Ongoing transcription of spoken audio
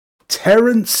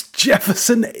Terence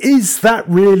Jefferson, is that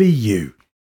really you?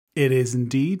 It is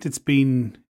indeed. It's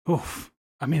been,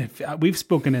 we've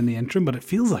spoken in the interim, but it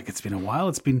feels like it's been a while.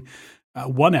 It's been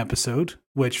one episode,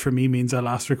 which for me means I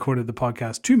last recorded the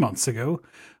podcast 2 months ago,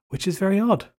 which is very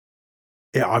odd.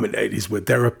 Yeah, I mean, it is weird.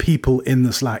 There are people in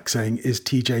the Slack saying, is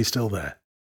TJ still there?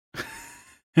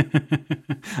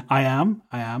 I am.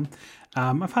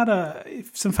 I've had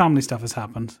some family stuff has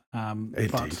happened.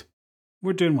 Indeed. But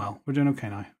we're doing well. We're doing okay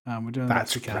now. We're doing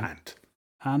That's the best we can. grand.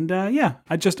 And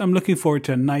I'm looking forward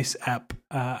to a nice ep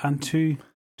and to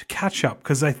catch up,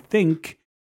 because I think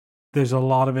there's a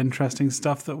lot of interesting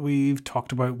stuff that we've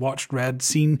talked about, watched, read,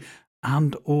 seen,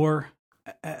 and or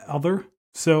other.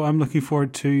 So I'm looking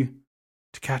forward to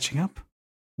catching up.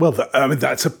 Well,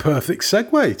 that's a perfect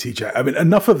segue, TJ. I mean,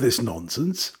 enough of this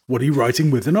nonsense. What are you writing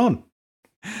with and on?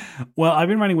 Well, I've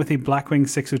been writing with a Blackwing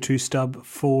 602 stub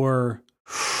for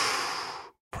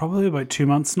probably about 2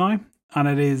 months now.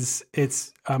 And it's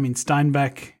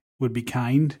Steinbeck would be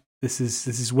kind. This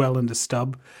is well into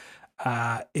stub.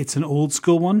 It's an old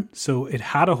school one. So it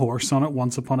had a horse on it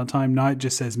once upon a time. Now it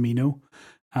just says Mino.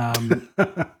 And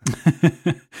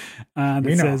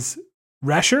it says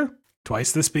Resher,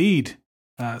 twice the speed.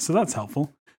 So that's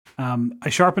helpful. I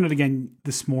sharpened it again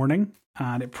this morning,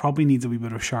 and it probably needs a wee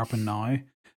bit of sharpen now.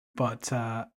 But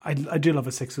I do love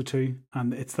a 602,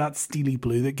 and it's that steely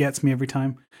blue that gets me every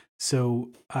time.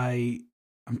 So I'm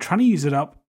trying to use it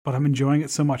up, but I'm enjoying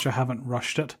it so much I haven't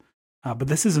rushed it. But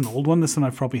this is an old one. This one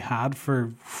I've probably had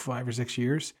for 5 or 6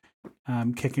 years,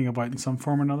 kicking about in some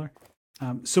form or another.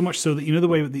 So much so that, you know, the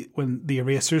way when the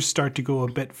erasers start to go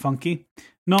a bit funky,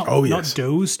 not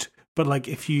dozed, but like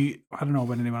I don't know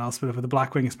about anyone else, but with the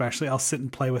Blackwing especially, I'll sit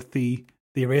and play with the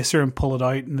eraser and pull it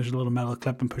out, and there's a little metal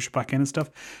clip and push it back in and stuff.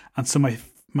 And so my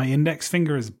index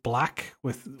finger is black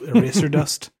with eraser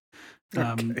dust.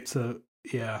 Okay. So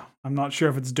yeah, I'm not sure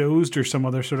if it's dozed or some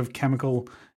other sort of chemical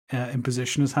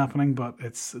imposition is happening, but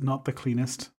it's not the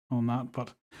cleanest on that.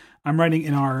 But I'm writing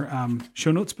in our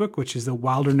show notes book, which is the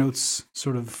Wilder Notes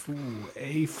sort of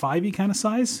A5-y kind of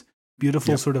size,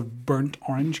 beautiful sort of burnt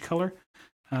orange color,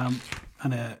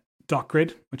 and a dot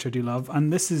grid, which I do love.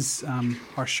 And this is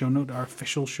our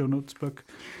official show notes book.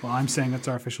 Well, I'm saying it's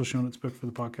our official show notes book for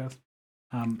the podcast.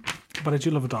 But I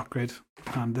do love a dot grid,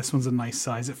 and this one's a nice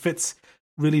size. It fits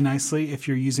really nicely if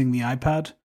you're using the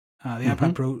iPad,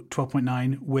 iPad Pro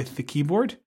 12.9 with the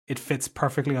keyboard. It fits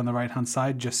perfectly on the right-hand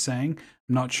side, just saying.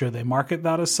 I'm not sure they market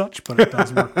that as such, but it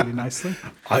does work really nicely.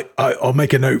 I'll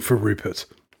make a note for Rupert.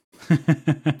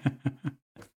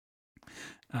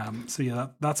 So yeah,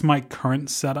 that's my current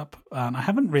setup. And I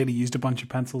haven't really used a bunch of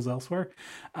pencils elsewhere,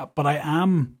 but I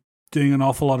am doing an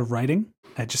awful lot of writing.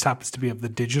 It just happens to be of the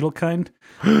digital kind.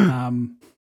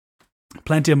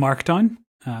 Plenty of Markdown,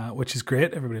 which is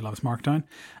great. Everybody loves Markdown.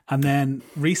 And then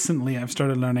recently I've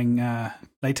started learning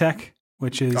LaTeX,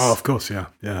 which is... Oh, of course, yeah.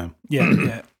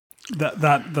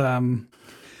 That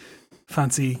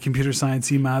fancy computer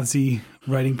sciencey, mathsy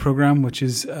writing program, which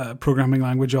is a programming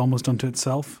language almost unto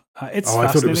itself. It's I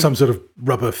thought it was some sort of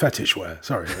rubber fetish wear.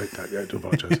 Sorry, I do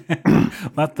apologize.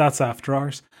 That's after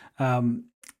hours.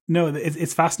 No,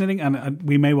 it's fascinating, and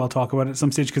we may well talk about it at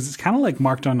some stage, because it's kind of like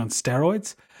Markdown on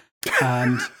steroids.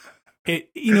 And it,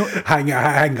 hang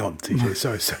on,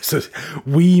 TJ. So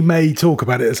we may talk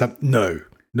about it as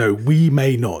no, we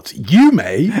may not. You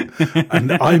may,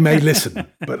 and I may listen,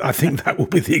 but I think that will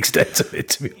be the extent of it,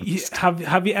 to be honest.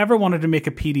 Have you ever wanted to make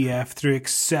a PDF through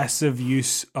excessive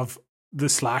use of the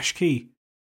 / key?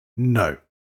 No.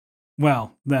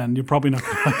 Well, then you're probably not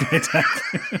going to like LaTeX.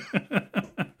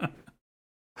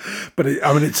 But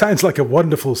it sounds like a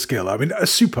wonderful skill. I mean, a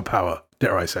superpower,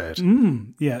 dare I say it.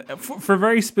 Yeah, for a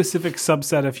very specific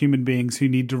subset of human beings who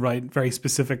need to write very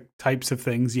specific types of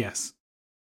things, yes.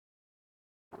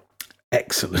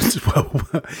 Excellent. Well,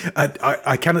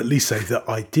 I can at least say that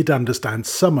I did understand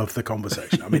some of the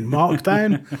conversation. I mean,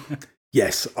 Markdown,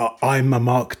 yes, I'm a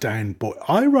Markdown boy.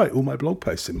 I write all my blog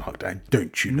posts in Markdown,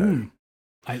 don't you know?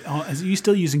 Are you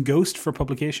still using Ghost for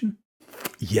publication?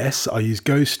 Yes, I use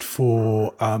Ghost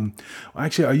for...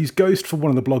 actually, I use Ghost for one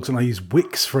of the blogs, and I use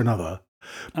Wix for another.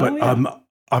 But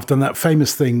I've done that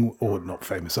famous thing, or not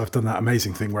famous, I've done that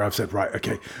amazing thing where I've said, right,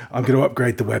 okay, I'm going to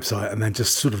upgrade the website, and then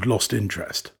just sort of lost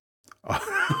interest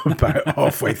about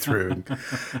halfway through.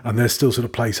 And there's still sort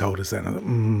of placeholders then.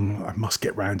 I must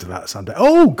get round to that Sunday.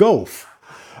 Oh, golf!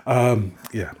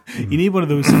 Yeah. You need one of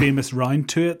those famous round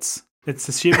tuits. It's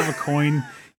the shape of a coin.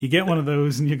 You get one of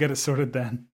those, and you get it sorted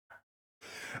then.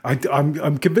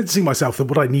 I'm convincing myself that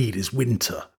what I need is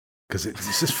winter, because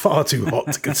it's just far too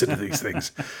hot to consider these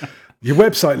things. Your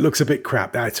website looks a bit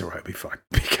crap. That's all right. Be fine.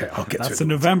 Okay, I'll get to it. That's a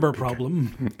November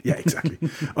problem. Yeah, exactly.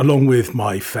 Along with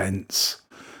my fence,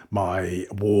 my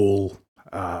wall,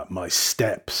 my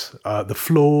steps, the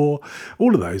floor,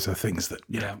 all of those are things that,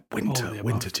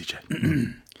 winter,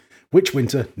 TJ. Which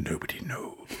winter? Nobody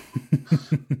knows.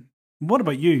 What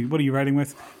about you? What are you writing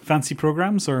with? Fancy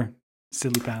programs or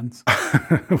silly pans?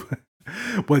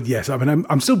 Well, yes. I mean,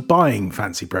 I'm still buying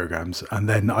fancy programs, and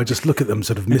then I just look at them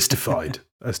sort of mystified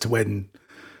as to when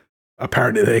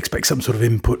apparently they expect some sort of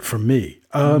input from me.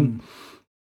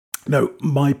 No,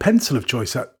 my pencil of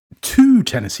choice are 2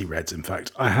 Tennessee Reds, in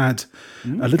fact. I had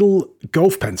a little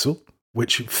golf pencil,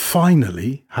 which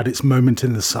finally had its moment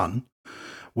in the sun,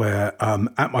 where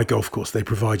at my golf course they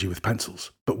provide you with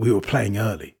pencils, but we were playing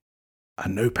early,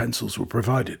 and no pencils were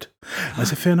provided. I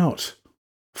said, fear not,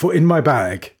 for in my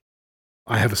bag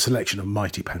I have a selection of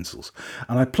mighty pencils.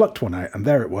 And I plucked one out, and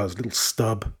there it was, little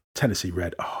stub, Tennessee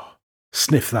Red. Oh,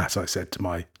 sniff that, I said to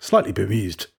my slightly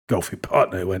bemused golfing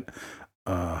partner, who went,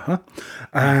 uh-huh.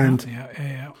 And,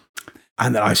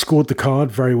 and I scored the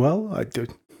card very well.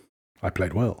 I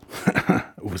played well.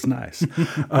 It was nice.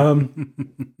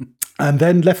 And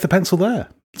then left the pencil there.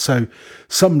 So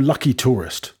some lucky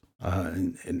tourist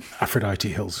in Aphrodite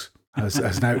Hills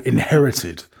has now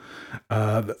inherited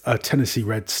a Tennessee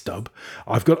Red stub.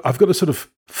 I've got a sort of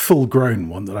full-grown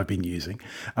one that I've been using,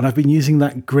 and I've been using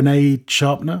that grenade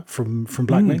sharpener from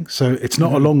Blackwing. So it's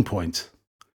not a long point.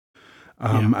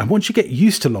 And once you get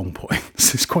used to long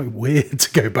points, it's quite weird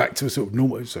to go back to a sort of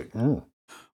normal. It's like,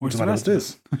 what's the rest of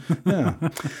this? Yeah.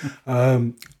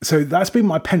 So that's been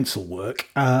my pencil work,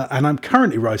 and I'm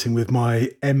currently writing with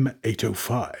my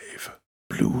M805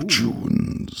 Blue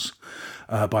Tunes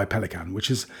by Pelican,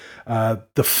 which is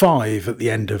the 5 at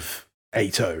the end of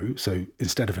 80. So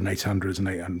instead of an 800, an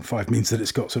 805 means that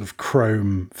it's got sort of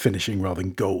chrome finishing rather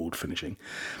than gold finishing.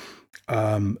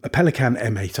 A Pelican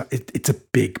M8, it's a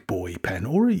big boy pen,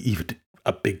 or even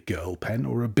a big girl pen,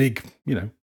 or a big,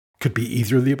 could be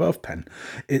either of the above pen.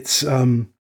 It's lovely.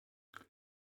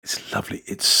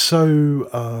 It's so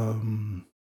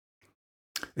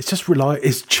it's just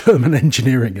it's German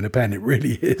engineering in a pen. It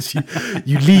really is.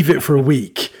 You leave it for a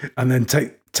week and then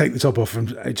take the top off,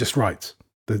 and it just writes.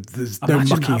 There's no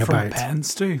mucking about.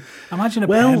 Pens too. Imagine a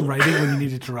pen writing when you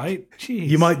needed to write. Jeez.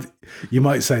 You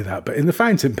might say that, but in the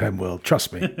fountain pen world,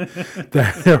 trust me,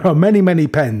 there are many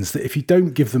pens that if you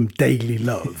don't give them daily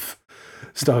love,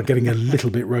 start getting a little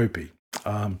bit ropey.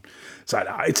 So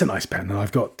it's a nice pen, and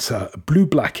I've got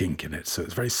blue-black ink in it, so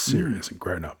it's very serious and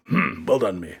grown up. Well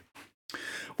done, me.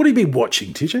 What have you been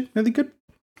watching, TJ? Anything good?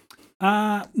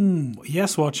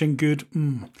 Yes, watching good.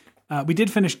 We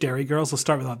did finish Derry Girls. I'll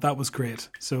start with that. That was great.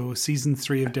 So season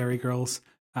 3 of Derry Girls,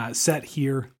 set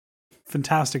here.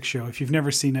 Fantastic show. If you've never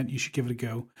seen it, you should give it a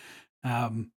go.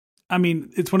 I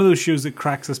mean, it's one of those shows that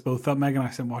cracks us both up. Meg and I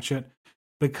said watch it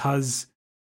because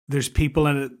there's people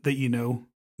in it that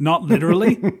not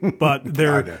literally, but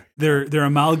they're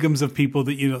amalgams of people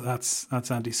that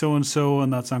that's Auntie so and so,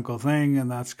 and that's Uncle Thing, and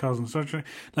that's cousin such.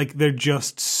 Like they're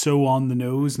just so on the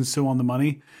nose and so on the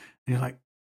money. And you're like,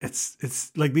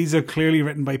 it's like these are clearly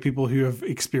written by people who have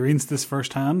experienced this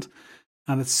firsthand,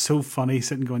 and it's so funny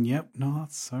sitting going, "Yep, no,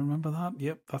 I remember that.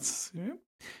 Yep, that's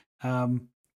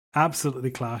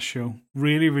absolutely class show.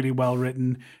 Really, really well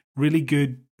written. Really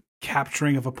good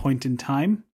capturing of a point in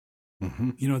time."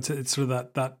 Mm-hmm. It's sort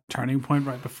of that turning point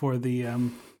right before the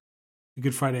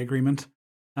Good Friday Agreement,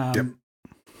 and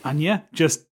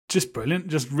just brilliant.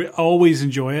 Just always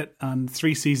enjoy it. And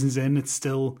 3 seasons in, it's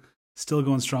still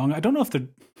going strong. I don't know if don't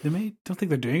think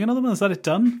they're doing another one. Is that it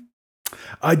done?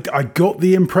 I got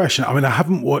the impression. I mean, I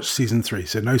haven't watched season 3,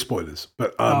 so no spoilers.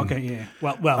 But okay, yeah.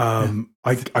 Well,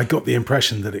 I got the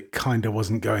impression that it kind of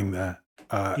wasn't going there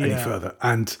any further.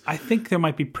 And I think there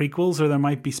might be prequels or there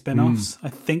might be spin-offs. I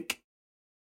think.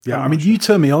 Yeah, I mean, you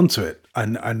turned me onto it,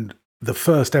 and the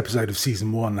first episode of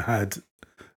season 1 had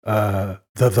on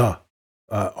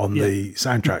the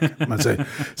soundtrack. And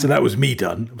so that was me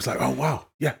done. It was like, oh wow,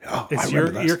 yeah, it's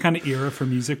your kind of era for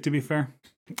music. To be fair,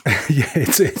 yeah,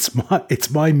 it's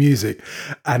my music,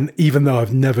 and even though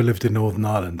I've never lived in Northern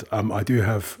Ireland, I do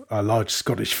have a large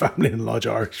Scottish family and a large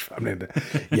Irish family.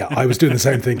 Yeah, I was doing the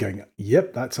same thing, going,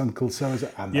 yep, that's Uncle so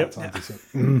and that's Auntie so.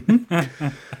 Mm-hmm.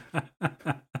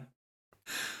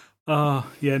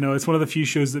 Oh, yeah, no, it's one of the few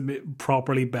shows that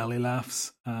properly belly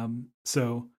laughs.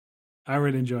 So I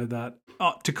really enjoyed that.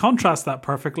 To contrast that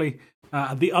perfectly,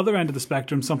 at the other end of the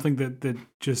spectrum, something that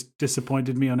just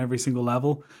disappointed me on every single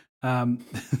level,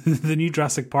 the new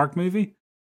Jurassic Park movie.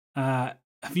 Have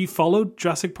you followed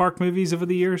Jurassic Park movies over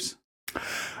the years?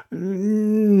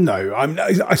 No,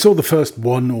 I saw the first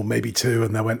one or maybe two,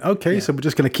 and they went, okay, so we're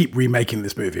just going to keep remaking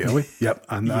this movie, are we? Yep,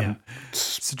 and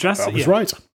So I was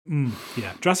right.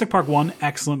 Jurassic Park 1,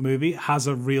 excellent movie, has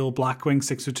a real Blackwing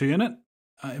 602 in it,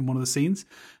 in one of the scenes.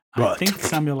 I think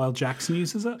Samuel L. Jackson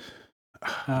uses it.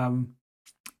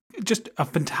 Just a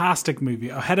fantastic movie,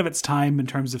 ahead of its time in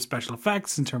terms of special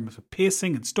effects, in terms of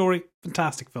pacing and story.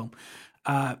 Fantastic film.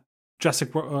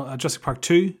 Jurassic Park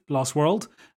 2, Lost World.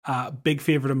 Big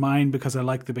favorite of mine because I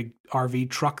like the big RV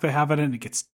truck they have in it. And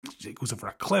it goes over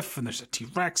a cliff and there's a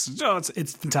T-Rex. Oh,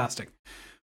 it's fantastic.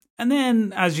 And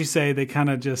then, as you say, they kind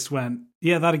of just went,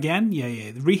 yeah, that again?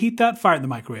 Yeah. Reheat that, fire it in the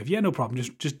microwave. Yeah, no problem.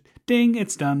 Just ding,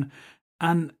 it's done.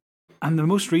 And the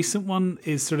most recent one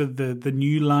is sort of the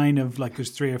new line of like there's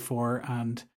 3 or 4,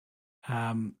 and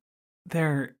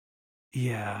they're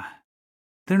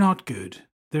not good.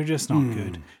 They're just not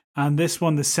good. And this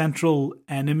one, the central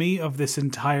enemy of this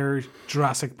entire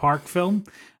Jurassic Park film,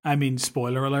 I mean,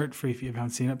 spoiler alert for if you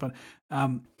haven't seen it, but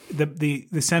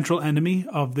the central enemy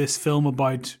of this film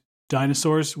about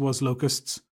dinosaurs was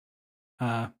locusts.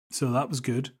 So that was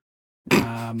good.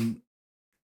 And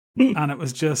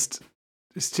it's just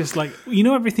like,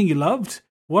 everything you loved?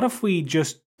 What if we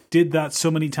just did that so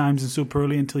many times and so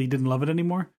poorly until you didn't love it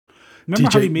anymore? Remember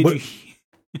how he made you...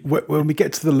 When we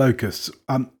get to the locusts,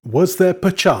 was there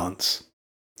perchance,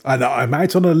 and I'm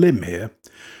out on a limb here,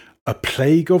 a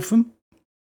plague of them?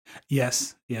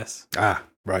 Yes. Ah,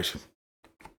 right.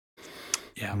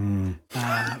 Yeah.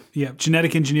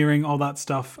 Genetic engineering, all that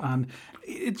stuff. And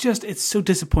it's so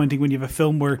disappointing when you have a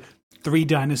film where 3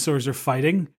 dinosaurs are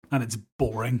fighting and it's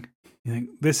boring. You think,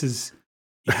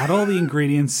 you had all the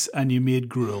ingredients and you made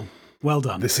gruel. Well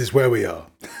done. This is where we are.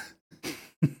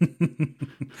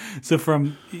 So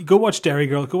go watch Derry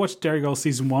Girl. Go watch Derry Girl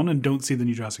season 1 and don't see the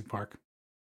new Jurassic Park.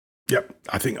 Yep,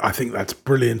 I think that's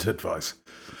brilliant advice.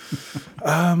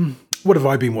 What have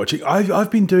I been watching?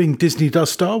 I've been doing Disney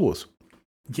Does Star Wars.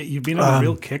 Yeah, you've been on a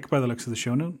real kick by the looks of the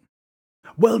show note.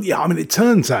 Well, yeah, I mean, it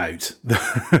turns out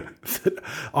that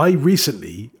I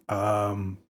recently,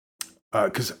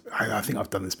 because I think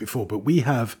I've done this before, but we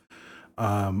have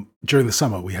during the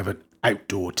summer we have an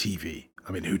outdoor TV.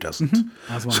 I mean, who doesn't?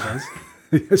 Mm-hmm. As one does.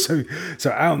 So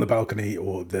out on the balcony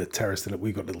or the terrace,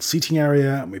 we've got a little seating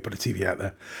area and we put a TV out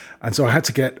there. And so I had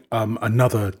to get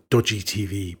another dodgy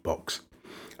TV box.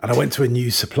 And I went to a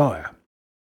new supplier.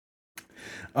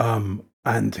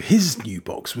 And his new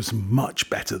box was much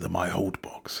better than my old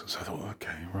box. So I thought,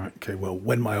 okay, well,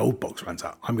 when my old box runs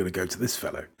out, I'm going to go to this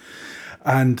fellow.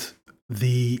 And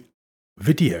the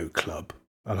Video Club,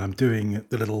 and I'm doing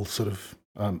the little sort of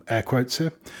air quotes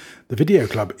here. The Video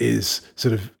Club is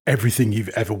sort of everything you've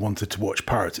ever wanted to watch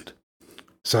pirated.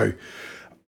 So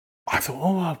I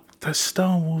thought, there's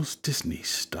Star Wars Disney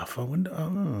stuff. I wonder,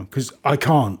 because I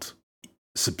can't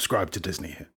subscribe to Disney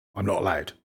here. I'm not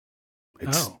allowed.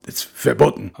 It's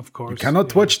verboten. Of course. You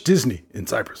cannot watch Disney in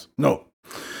Cyprus. No.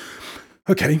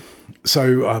 Okay,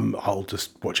 so I'll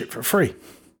just watch it for free.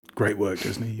 Great work,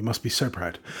 Disney. You must be so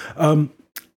proud.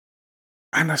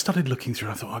 And I started looking through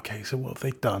and I thought, okay, so what have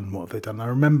they done? I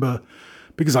remember,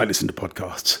 because I listen to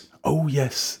podcasts, oh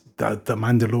yes, the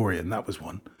Mandalorian, that was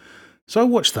one. So I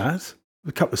watched that,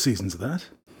 a couple of seasons of that.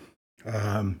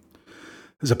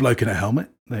 There's a bloke in a helmet.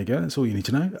 There you go, that's all you need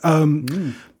to know.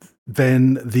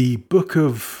 Then the book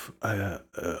of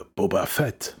Boba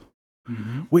Fett,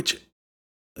 which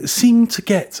seemed to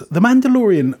get... The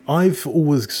Mandalorian, I've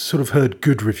always sort of heard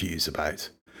good reviews about.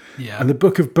 Yeah. And the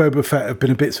book of Boba Fett have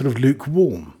been a bit sort of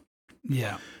lukewarm.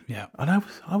 Yeah. And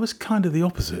I was kind of the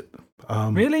opposite.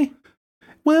 Really?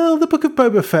 Well, the book of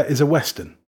Boba Fett is a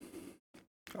Western.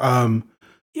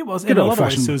 It was. In a lot of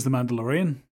ways, so is The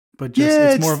Mandalorian. But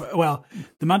it's more of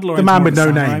the Mandalorian. The man with no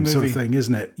name sort of thing,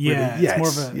 isn't it? Yeah, really? It's more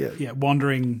of a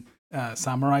wandering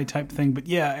samurai type thing. But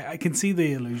yeah, I can see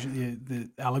the illusion, the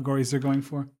allegories they're going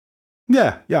for.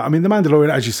 Yeah. I mean, The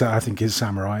Mandalorian, as you say, I think is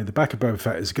samurai. The Back of Boba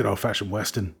Fett is a good old-fashioned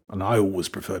Western, and I always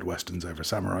preferred Westerns over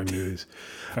samurai movies.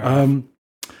 And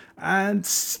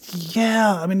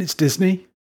yeah, I mean, it's Disney.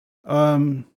 I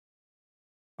mean,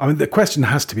 the question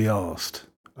has to be asked.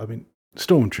 I mean,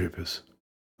 stormtroopers.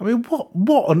 I mean,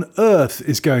 what on earth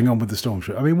is going on with the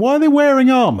stormtroopers? I mean, why are they wearing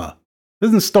armor? It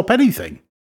doesn't stop anything.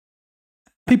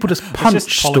 People just punch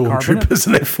stormtroopers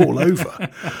and they fall over.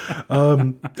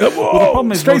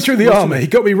 Straight through the armor. He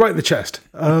got me right in the chest.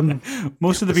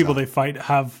 Most of the people they fight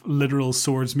have literal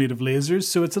swords made of lasers,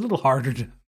 so it's a little harder to...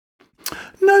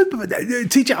 No, but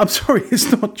TJ, I'm sorry,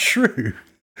 it's not true.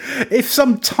 If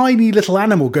some tiny little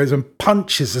animal goes and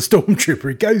punches a stormtrooper,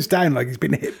 he goes down like he's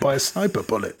been hit by a sniper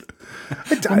bullet.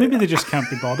 Well, maybe they just can't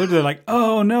be bothered. They're like,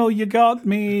 oh no, you got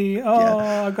me. Oh,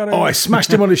 yeah. I got it. Oh, I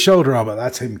smashed him on his shoulder armor.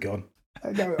 That's him gone.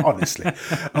 No, honestly.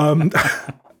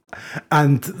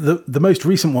 And the most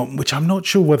recent one, which I'm not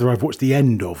sure whether I've watched the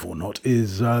end of or not,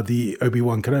 is the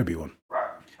Obi-Wan Kenobi one.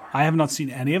 I have not seen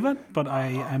any of it, but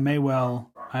I may well.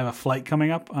 I have a flight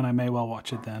coming up, and I may well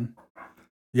watch it then.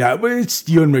 Yeah, well, it's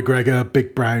Ewan McGregor,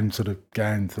 big brown sort of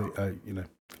gown thing,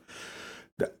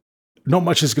 Not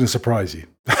much is going to surprise you.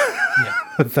 Yeah,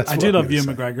 I do love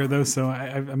Ewan McGregor though, so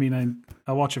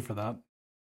I'll watch it for that.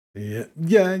 Yeah,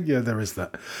 there is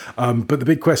that. But the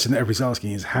big question that everybody's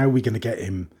asking is, how are we going to get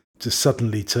him to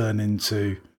suddenly turn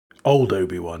into old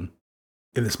Obi-Wan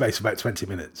in the space of about 20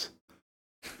 minutes?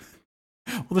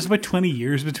 Well, there's about 20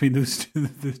 years between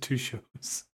the two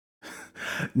shows.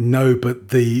 No, but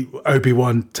the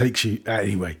Obi-Wan takes you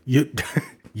anyway.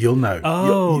 You'll know.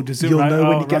 Oh, you'll know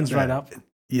when you get right up.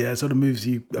 Yeah, it sort of moves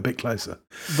you a bit closer.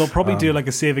 They'll probably do like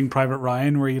a Saving Private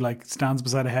Ryan where he like stands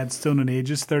beside a headstone and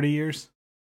ages 30 years.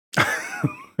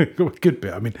 Good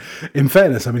bit. I mean, in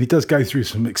fairness, he does go through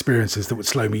some experiences that would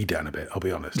slow me down a bit, I'll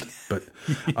be honest. But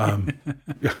I'm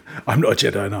not a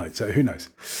Jedi Knight, so who knows?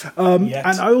 And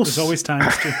I also, there's always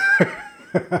times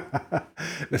to.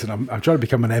 Listen, I'm trying to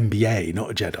become an MBA,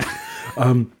 not a Jedi.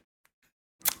 And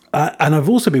I've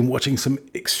also been watching some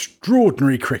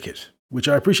extraordinary cricket, which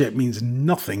I appreciate means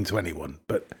nothing to anyone.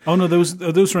 But oh no,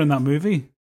 those were in that movie,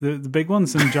 the big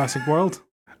ones in Jurassic World.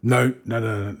 No,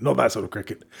 not that sort of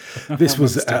cricket. This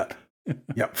was a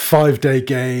 5-day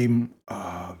game.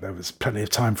 There was plenty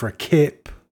of time for a kip.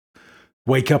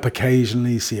 Wake up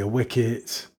occasionally, see a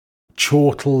wicket.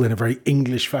 Chortle in a very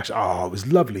English fashion. It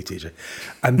was lovely, TJ.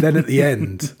 And then at the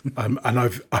end, and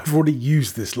I've already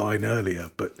used this line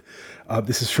earlier, but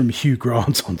this is from Hugh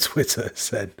Grant on Twitter.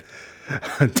 Said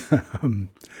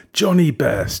Johnny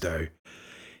Bairstow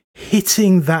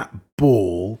hitting that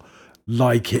ball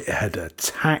like it had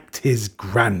attacked his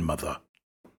grandmother.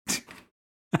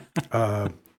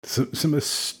 Some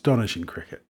astonishing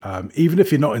cricket. Even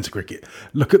if you're not into cricket,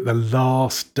 look at the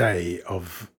last day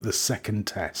of the second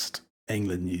test,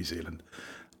 England, New Zealand.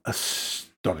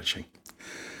 Astonishing.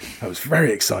 That was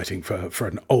very exciting for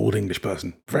an old English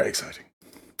person. Very exciting.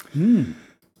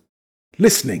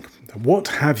 Listening. What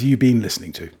have you been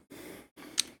listening to?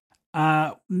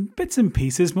 Bits and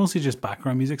pieces, mostly just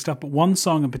background music stuff, but one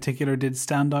song in particular did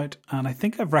stand out, and I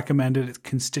think I've recommended its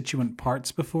constituent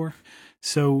parts before.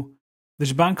 So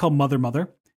there's a band called Mother Mother,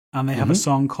 and they have a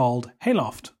song called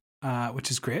Hayloft, which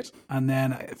is great. And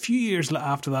then a few years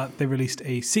after that, they released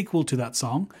a sequel to that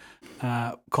song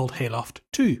called Hayloft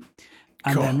 2.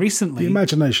 And then recently... The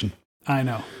imagination. I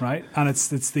know, right? And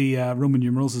it's the Roman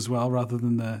numerals as well, rather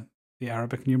than the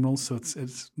Arabic numerals, so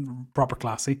it's proper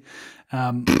classy.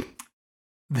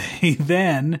 They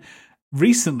then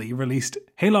recently released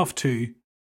Hayloft 2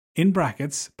 in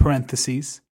brackets,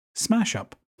 parentheses, Smash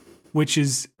Up, which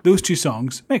is those two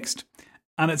songs mixed.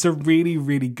 And it's a really,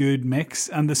 really good mix.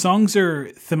 And the songs are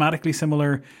thematically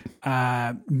similar,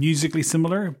 musically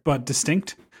similar, but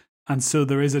distinct. And so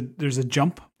there's a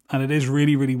jump, and it is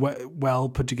really, really well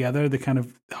put together, the kind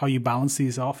of how you balance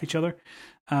these off each other.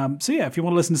 So yeah, if you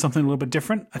want to listen to something a little bit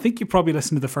different, I think you probably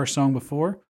listened to the first song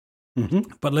before,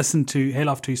 but listen to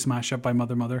Hayloft 2 Smash Up by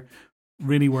Mother Mother.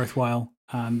 Really worthwhile.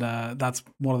 And that's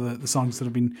one of the songs that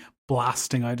have been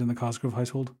blasting out in the Cosgrove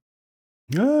household.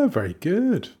 Oh, very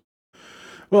good.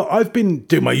 Well, I've been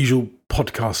doing my usual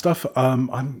podcast stuff.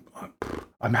 I'm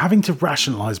having to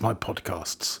rationalize my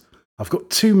podcasts. I've got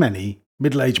too many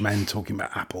middle-aged men talking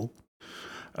about Apple,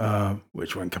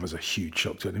 which won't come as a huge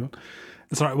shock to anyone.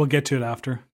 That's all right. We'll get to it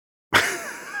after.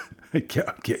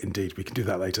 Yeah, indeed. We can do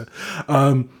that later.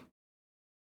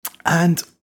 And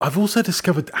I've also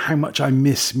discovered how much I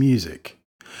miss music.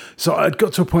 So I'd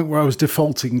got to a point where I was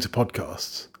defaulting to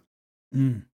podcasts.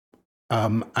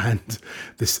 And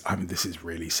this is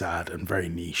really sad and very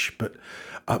niche, but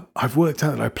I've worked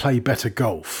out that I play better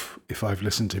golf if I've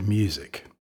listened to music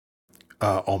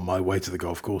on my way to the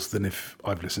golf course than if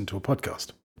I've listened to a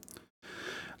podcast.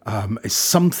 It's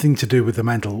something to do with the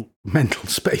mental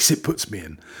space it puts me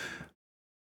in.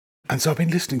 And so I've been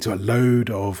listening to a load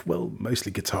of, well,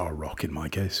 mostly guitar rock in my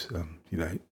case,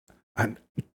 and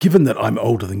given that I'm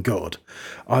older than God,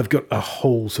 I've got a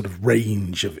whole sort of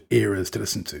range of eras to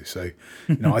listen to. So,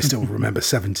 I still remember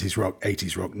 70s rock,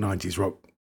 80s rock, 90s rock,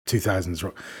 2000s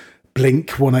rock.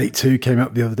 Blink 182 came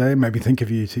out the other day and made me think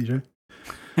of you, TJ.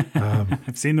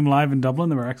 I've seen them live in Dublin.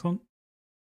 They were excellent.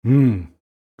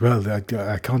 Well,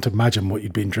 I can't imagine what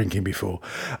you'd been drinking before.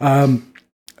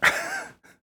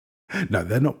 No,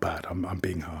 they're not bad. I'm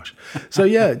being harsh. So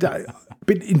yeah,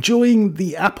 been enjoying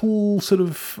the Apple sort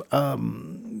of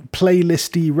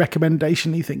playlisty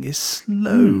recommendation-y thing is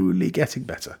slowly getting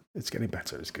better. It's getting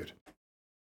better. It's good.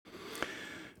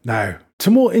 Now,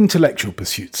 to more intellectual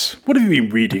pursuits. What have you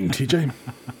been reading, TJ?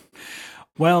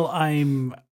 Well,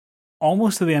 I'm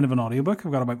almost to the end of an audiobook.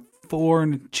 I've got about 4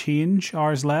 and change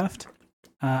hours left.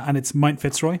 And it's Mount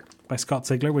Fitzroy by Scott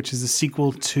Sigler, which is a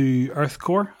sequel to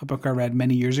Earthcore, a book I read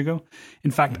many years ago.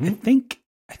 In fact, I think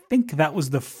that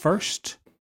was the first,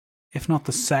 if not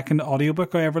the second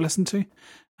audiobook I ever listened to.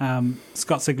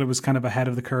 Scott Sigler was kind of ahead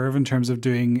of the curve in terms of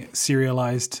doing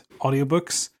serialized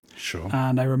audiobooks. Sure.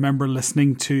 And I remember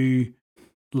listening to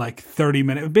like 30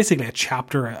 minutes, basically a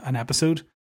chapter, an episode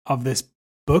of this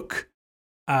book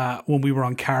when we were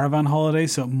on caravan holiday.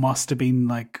 So it must have been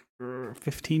like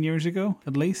 15 years ago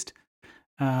at least,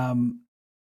 and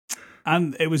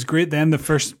it was great then. The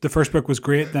first book was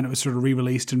great. Then it was sort of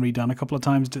re-released and redone a couple of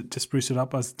times to spruce it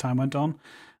up as time went on,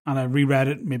 and I reread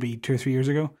it maybe 2 or 3 years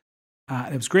ago.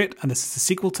 It was great, and this is the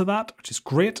sequel to that, which is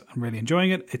great. I'm really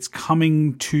enjoying it. It's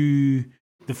coming to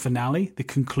the finale, the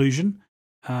conclusion.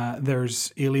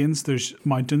 There's aliens, there's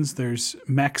mountains, there's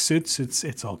mech suits.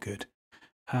 It's all good.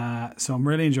 So I'm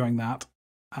really enjoying that.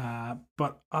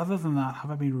 But other than that, have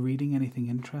I been reading anything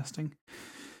interesting?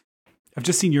 I've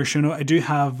just seen your show note. I do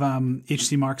have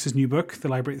H.C. Marx's new book, The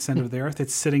Library at the Center of the Earth.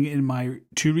 It's sitting in my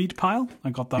to-read pile. I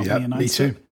got that when he announced it.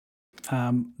 Me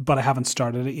too. But I haven't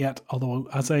started it yet. Although,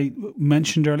 as I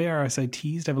mentioned earlier, as I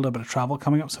teased, I have a little bit of travel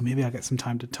coming up, so maybe I'll get some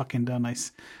time to tuck into a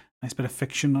nice bit of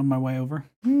fiction on my way over.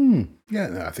 Yeah,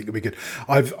 no, I think it'll be good.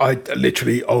 I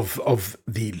literally of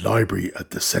the Library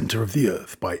at the Center of the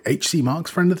Earth by H.C. Marx,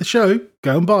 friend of the show.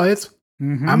 Go and buy it.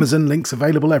 Amazon links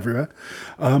available everywhere.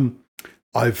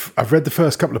 I've read the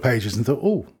first couple of pages and thought,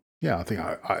 oh yeah, I think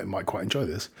I might quite enjoy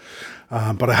this,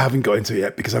 but I haven't got into it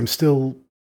yet because I'm still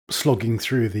slogging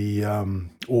through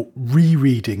or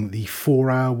rereading the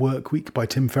 4-Hour Workweek by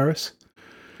Tim Ferriss.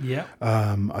 Yeah.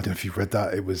 I don't know if you've read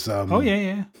that. It was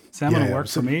yeah. Seminal work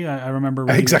for me. I remember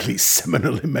reading exactly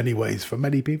seminal in many ways for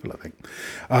many people, I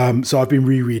think. So I've been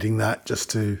rereading that just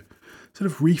to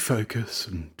sort of refocus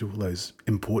and do all those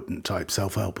important type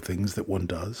self-help things that one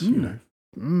does, you know.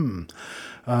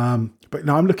 But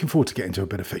no, I'm looking forward to getting to a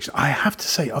bit of fiction. I have to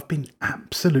say, I've been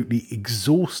absolutely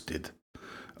exhausted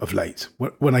of late.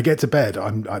 When I get to bed,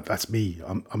 that's me.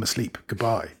 I'm asleep.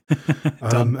 Goodbye.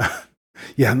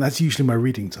 Yeah, and that's usually my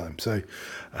reading time. So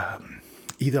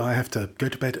either I have to go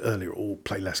to bed earlier or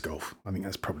play less golf. I think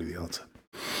that's probably the answer.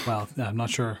 Well, I'm not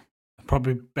sure.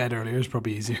 Probably bed earlier is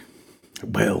probably easier.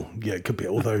 Well, yeah, it could be.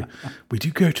 Although we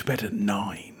do go to bed at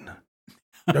 9.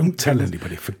 Don't tell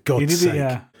anybody, for God's sake.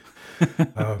 Yeah.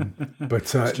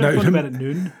 But no, go to bed at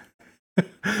noon.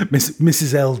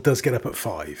 Mrs. L does get up at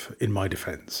 5, in my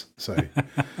defence. So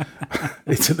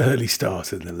it's an early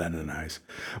start in the Lennon house.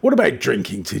 What about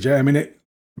drinking, TJ? I mean,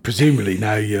 presumably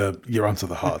now you're onto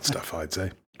the hard stuff, I'd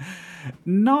say.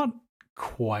 Not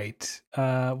quite.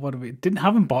 What have we?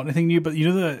 Haven't bought anything new, but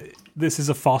you know this is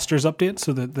a Foster's update.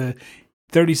 So the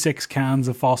 36 cans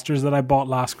of Foster's that I bought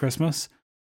last Christmas,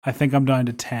 I think I'm down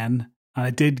to 10, and I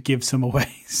did give some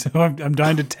away, so I'm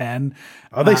down to 10.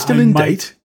 Are they still in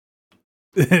date?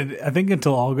 I think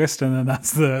until August, and then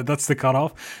that's the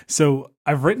cutoff. So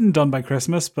I've written done by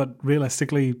Christmas, but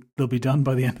realistically they'll be done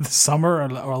by the end of the summer, or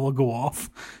they'll go off.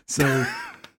 So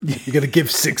you're going to give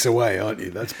 6 away, aren't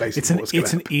you? That's basically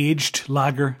it's an aged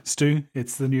lager, Stu.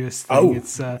 It's the newest thing. Oh,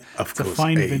 it's a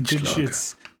fine vintage. Lager.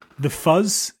 It's the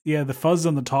fuzz, the fuzz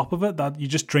on the top of it. That you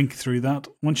just drink through that.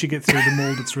 Once you get through the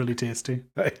mold, it's really tasty.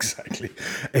 Exactly.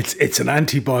 It's an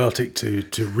antibiotic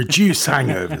to reduce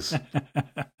hangovers.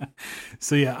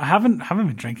 So yeah, I haven't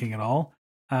been drinking at all,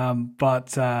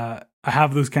 but I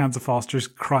have those cans of Foster's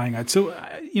crying out. So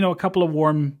a couple of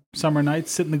warm summer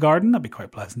nights, sit in the garden, that'd be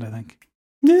quite pleasant, I think.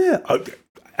 Yeah,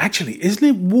 actually, isn't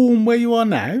it warm where you are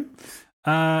now?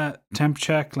 Temp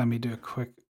check. Let me do a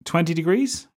quick 20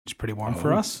 degrees. It's pretty warm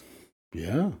for us.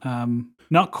 Yeah.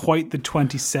 Not quite the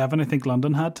 27 I think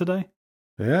London had today.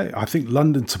 Yeah, I think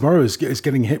London tomorrow is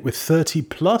getting hit with 30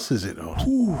 plus, is it not?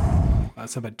 Ooh,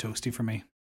 that's a bit toasty for me.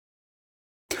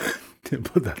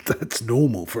 But that's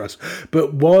normal for us.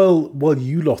 But while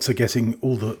you lot are getting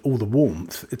all the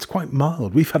warmth, it's quite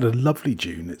mild. We've had a lovely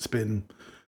June. It's been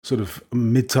sort of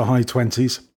mid to high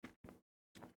 20s.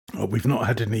 We've not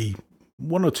had any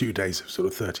 1 or 2 days of sort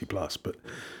of 30 plus, but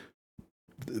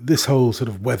this whole sort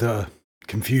of weather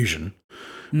confusion,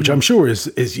 which I'm sure is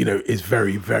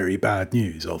very, very bad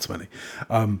news ultimately.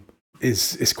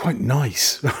 is quite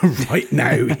nice right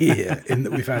now here, in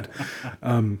that we've had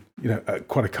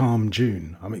quite a calm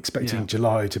June. I'm expecting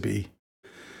July to be.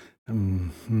 I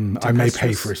may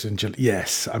pay for it in July.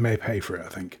 Yes, I may pay for it, I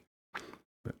think.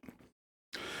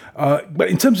 But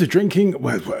in terms of drinking,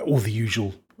 well, all the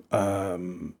usual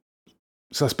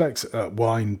suspects: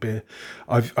 wine, beer.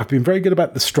 I've been very good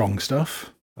about the strong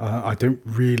stuff. I don't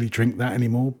really drink that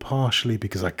anymore, partially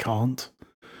because I can't.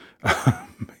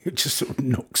 It just sort of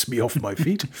knocks me off my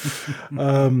feet.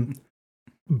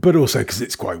 But also because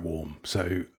it's quite warm.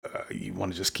 So you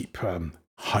want to just keep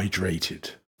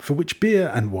hydrated, for which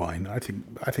beer and wine, I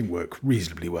think work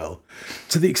reasonably well,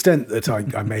 to the extent that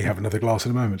I may have another glass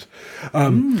in a moment.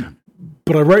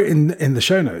 But I wrote in the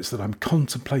show notes that I'm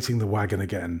contemplating the wagon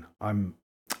again.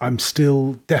 I'm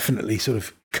still definitely sort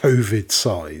of COVID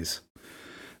size.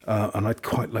 And I'd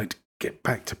quite like to get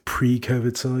back to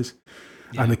pre-COVID size.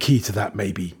 Yeah. And the key to that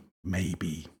may be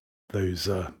those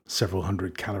several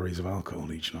hundred calories of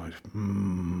alcohol each night.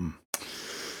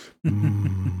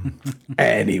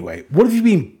 Anyway, what have you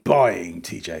been buying,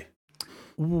 TJ?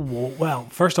 Well,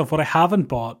 first off, what I haven't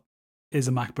bought is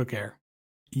a MacBook Air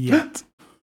yet.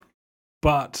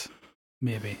 But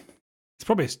maybe. It's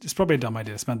probably a dumb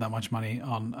idea to spend that much money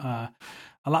on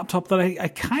a laptop that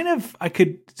I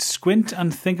could squint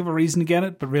and think of a reason to get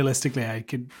it, but realistically I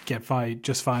could get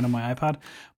just fine on my iPad.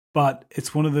 But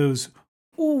it's one of those,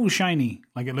 shiny.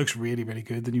 Like, it looks really, really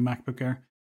good, the new MacBook Air.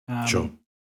 Sure.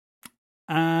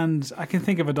 And I can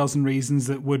think of a dozen reasons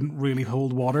that wouldn't really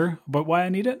hold water about why I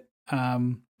need it.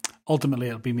 Ultimately,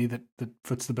 it'll be me that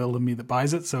foots the bill and me that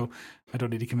buys it, so I don't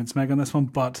need to convince Meg on this one.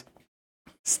 But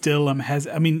still,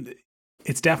 I mean,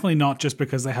 it's definitely not just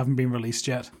because they haven't been released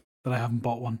yet that I haven't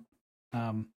bought one.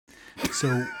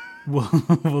 So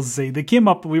we'll see. They came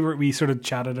up. We sort of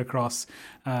chatted across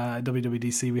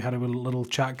WWDC. We had a little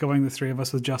chat going, the three of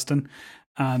us, with Justin,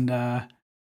 and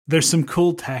there's some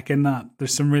cool tech in that.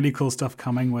 There's some really cool stuff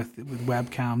coming with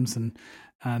webcams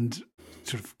and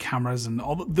sort of cameras and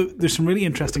all. There's some really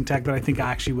interesting tech that I think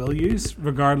I actually will use,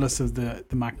 regardless of the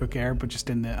MacBook Air, but just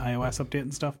in the iOS update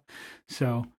and stuff.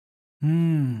 So,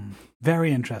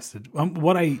 very interested.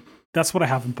 That's what I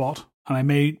haven't bought, and I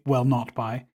may well not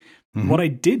buy. Mm-hmm. What I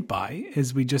did buy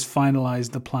is we just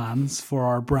finalized the plans for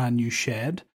our brand new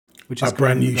shed, which is a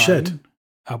brand new shed.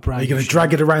 Are you going to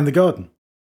drag it around the garden?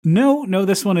 No,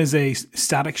 this one is a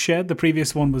static shed. The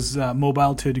previous one was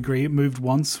mobile to a degree. It moved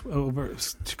once over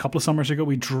a couple of summers ago.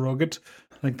 We drug it.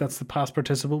 I think that's the past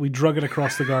participle. We drug it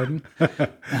across the garden.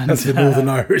 And, that's the Northern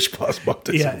Irish past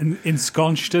participle. Yeah,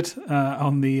 ensconced it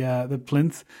on the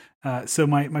plinth. So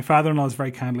my father-in-law has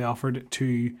very kindly offered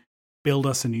to build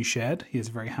us a new shed. He is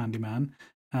a very handy man.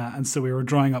 And so we were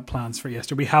drawing up plans for it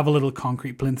yesterday. We have a little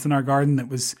concrete plinth in our garden that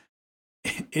was...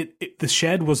 the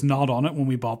shed was not on it when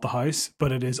we bought the house,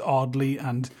 but it is oddly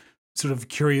and sort of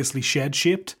curiously shed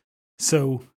shaped.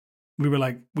 So we were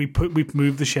like, we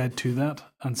moved the shed to that,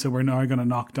 and so we're now going to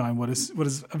knock down what is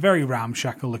a very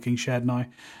ramshackle looking shed now,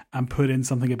 and put in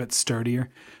something a bit sturdier,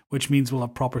 which means we'll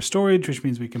have proper storage, which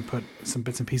means we can put some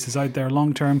bits and pieces out there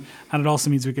long term, and it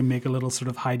also means we can make a little sort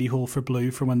of hidey hole for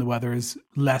Blue for when the weather is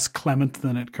less clement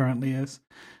than it currently is.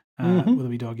 With a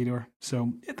wee doggy door.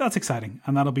 So that's exciting.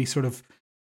 And that'll be sort of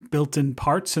built in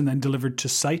parts and then delivered to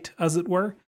site, as it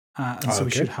were. So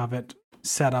we should have it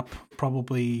set up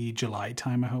probably July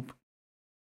time, I hope.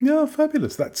 Yeah,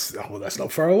 fabulous. That's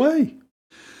not far away.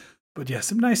 But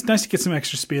yes, nice to get some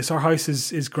extra space. Our house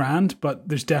is grand, but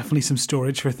there's definitely some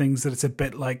storage for things that it's a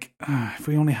bit like, if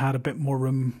we only had a bit more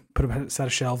room, put a set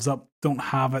of shelves up, don't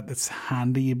have it, that's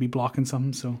handy, you'd be blocking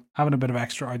something. So having a bit of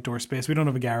extra outdoor space. We don't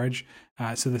have a garage,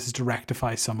 so this is to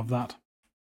rectify some of that.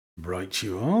 Right,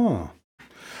 you are.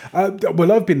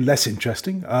 Well, I've been less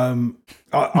interesting.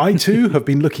 I too have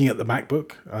been looking at the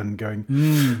MacBook and going,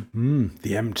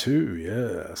 the M2,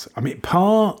 yes. I mean,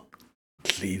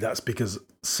 partly that's because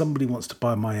somebody wants to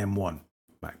buy my M1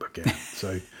 MacBook Air.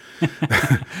 So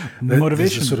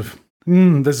motivation.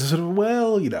 There's a sort of,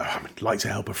 well, I'd like to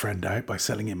help a friend out by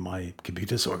selling him my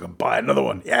computer so I can buy another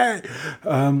one. Yeah.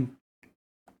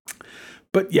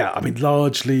 But yeah, I mean,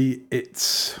 largely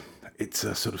it's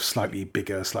a sort of slightly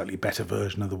bigger, slightly better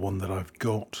version of the one that I've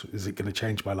got. Is it going to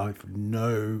change my life?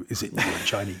 No. Is it new and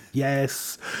shiny?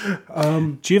 Yes.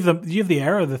 Do you have the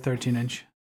Air or the 13-inch?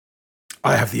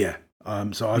 I have the Air.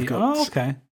 So I've got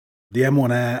the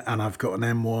M1 Air, and I've got an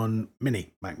M1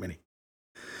 Mini, Mac Mini.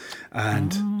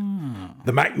 And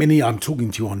the Mac Mini I'm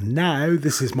talking to you on now,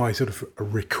 this is my sort of a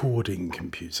recording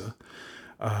computer.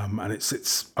 And it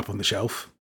sits up on the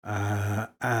shelf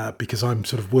because I'm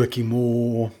sort of working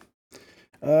more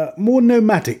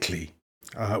nomadically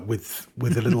with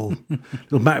a little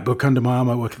MacBook under my arm.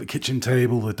 I work at the kitchen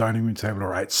table, the dining room table,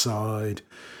 or outside.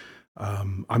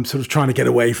 I'm sort of trying to get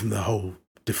away from the whole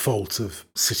default of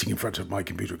sitting in front of my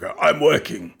computer and go, I'm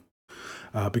working.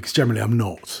 Because generally I'm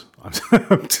not.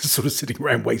 I'm just sort of sitting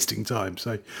around wasting time.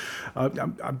 So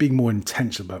I'm being more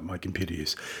intentional about my computer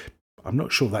use. I'm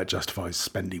not sure that justifies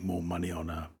spending more money on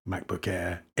a MacBook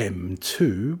Air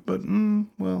M2, but,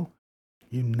 well,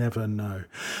 you never know.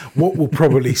 What will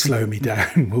probably slow me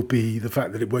down will be the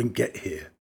fact that it won't get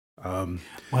here. Well,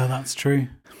 that's true.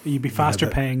 You'd be faster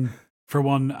paying for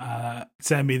one.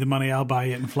 Send me the money, I'll buy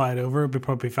it and fly it over. It'd be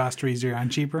probably faster, easier, and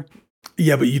cheaper.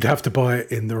 Yeah, but you'd have to buy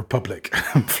it in the Republic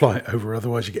and fly it over.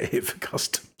 Otherwise, you get hit for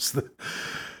customs.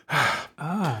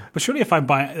 But surely if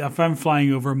I'm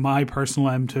flying over my personal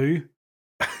M2,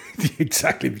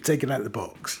 exactly, if you take it out of the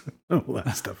box, all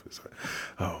that stuff is like,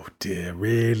 oh dear,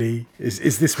 really?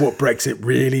 Is this what Brexit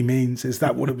really means? Is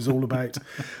that what it was all about?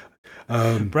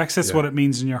 Brexit's what it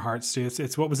means in your heart, Stu.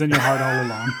 It's what was in your heart all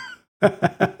along.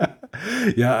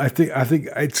 Yeah, I think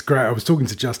it's great. I was talking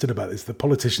to Justin about this. The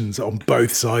politicians on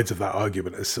both sides of that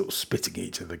argument are sort of spitting at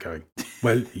each other, going,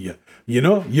 "Well, you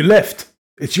left.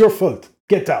 It's your fault.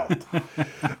 Get out."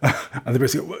 And the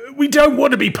rest go, "We don't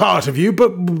want to be part of you, but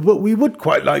we would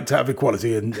quite like to have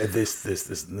equality and this, and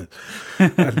this." And,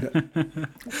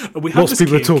 we have lots of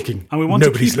people cake, are talking, and we want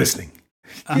nobody's to keep listening.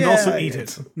 And also eat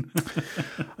it.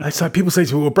 It's like people say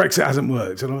to me, well, Brexit hasn't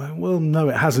worked. And I'm like, well, no,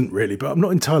 it hasn't really. But I'm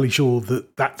not entirely sure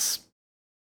that that's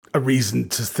a reason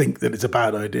to think that it's a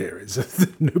bad idea. It's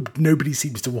nobody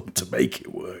seems to want to make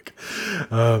it work.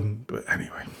 But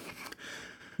anyway,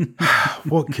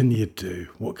 what can you do?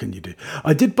 What can you do?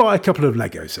 I did buy a couple of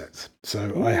Lego sets.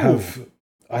 So ooh. I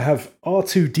have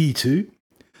R2-D2.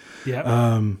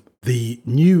 Yeah. The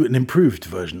new and improved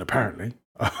version, apparently.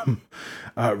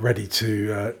 Ready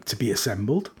to be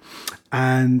assembled,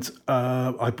 and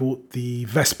I bought the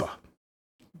Vespa.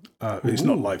 It's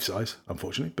not life size,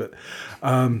 unfortunately, but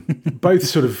both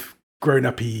sort of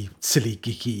grown-uppy, silly,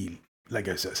 geeky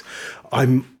Lego sets.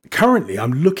 I'm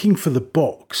looking for the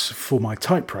box for my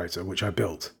typewriter, which I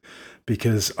built,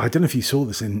 because I don't know if you saw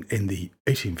this in the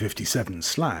 1857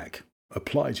 Slack.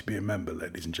 Apply to be a member,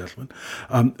 ladies and gentlemen.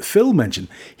 Phil mentioned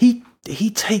he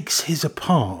takes his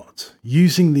apart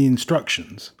using the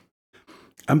instructions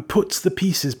and puts the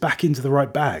pieces back into the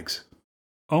right bags.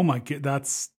 Oh my god,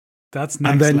 that's next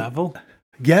level.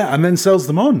 Yeah, and then sells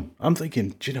them on. I'm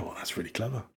thinking, do you know what? That's really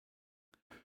clever.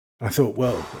 I thought,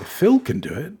 well, if Phil can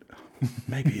do it,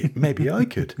 maybe I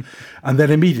could. And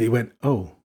then immediately went,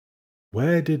 oh,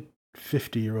 where did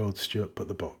 50-year-old Stuart put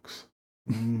the box?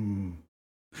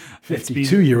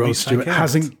 52-year-old Stuart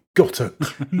hasn't got a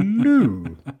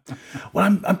clue.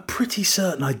 Well, I'm pretty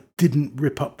certain I didn't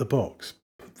rip up the box,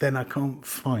 but then I can't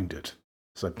find it.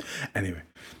 So anyway,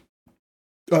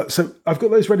 so I've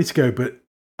got those ready to go, but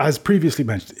as previously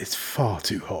mentioned, it's far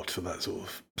too hot for that sort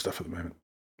of stuff at the moment.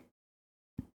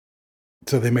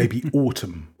 So they may be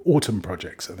autumn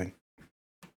projects, I think.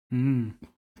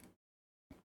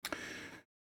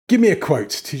 Give me a quote,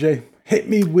 TJ. Hit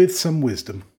me with some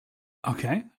wisdom.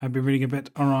 Okay, I've been reading a bit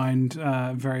around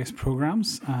various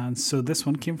programs, and so this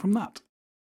one came from that.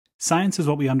 Science is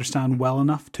what we understand well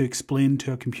enough to explain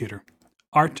to a computer.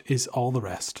 Art is all the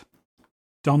rest.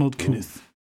 Donald Knuth.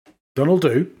 Donald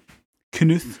who?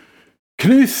 Knuth.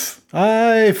 Knuth.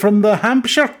 Aye, from the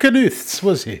Hampshire Knuths,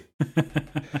 was he?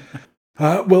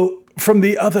 Well, from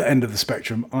the other end of the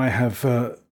spectrum, I have,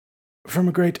 from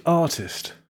a great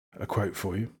artist, a quote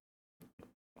for you.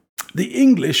 The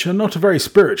English are not a very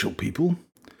spiritual people,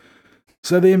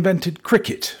 so they invented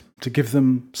cricket to give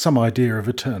them some idea of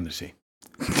eternity.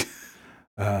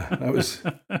 That was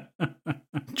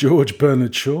George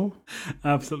Bernard Shaw.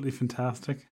 Absolutely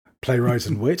fantastic. Playwright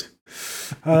and wit.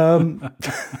 And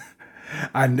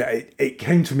it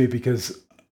came to me because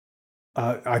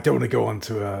I don't want to go on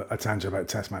to a tangent about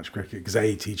test match cricket, because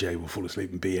A, TJ will fall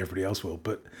asleep, and B, everybody else will.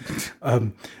 But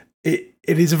it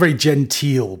is a very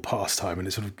genteel pastime,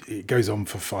 and it goes on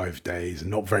for 5 days, and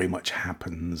not very much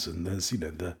happens. And there's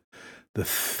the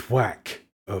thwack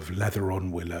of leather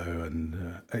on willow,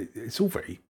 and it's all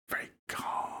very, very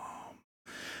calm,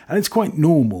 and it's quite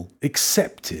normal,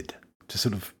 accepted to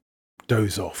sort of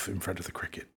doze off in front of the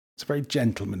cricket. It's a very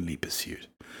gentlemanly pursuit.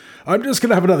 I'm just going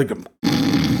to have another go.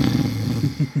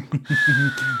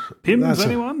 Pims,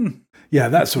 anyone? Yeah,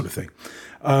 that sort of thing.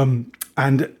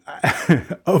 And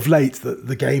of late,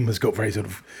 the game has got very sort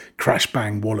of crash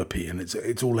bang wallopy, and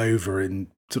it's all over in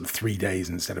sort of 3 days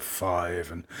instead of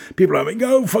 5. And people are like,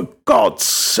 "Oh, for God's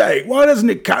sake, why doesn't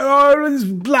it count? Oh, it's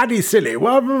bloody silly."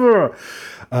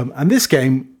 And this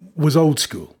game was old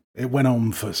school. It went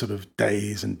on for sort of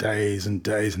days and days and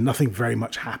days, and nothing very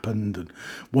much happened. And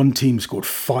one team scored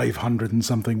 500 and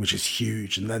something, which is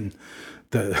huge. And then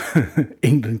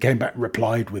England came back,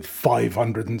 replied with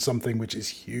 500 and something, which is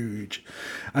huge.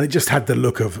 And it just had the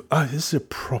look of, oh, this is a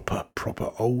proper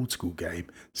old school game.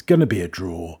 It's going to be a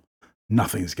draw.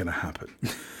 Nothing's going to happen.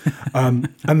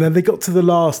 And then they got to the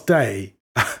last day,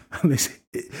 and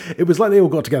it was like they all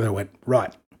got together and went,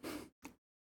 right,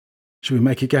 should we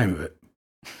make a game of it?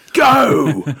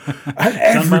 Go! And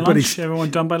everyone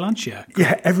done by lunch, yeah.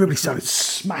 Yeah, everybody started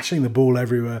smashing the ball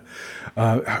everywhere.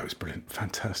 It was brilliant,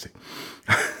 fantastic.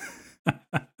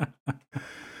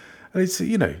 It's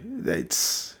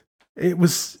it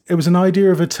was an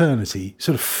idea of eternity,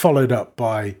 sort of followed up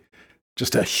by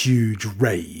just a huge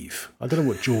rave. I don't know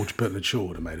what George Bernard Shaw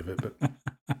would have made of it, but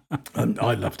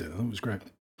I loved it. I thought it was great.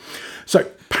 So,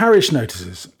 parish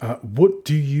notices. What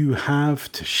do you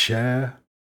have to share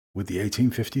with the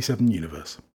 1857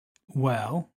 universe?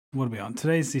 Well, what are we on?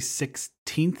 Today's the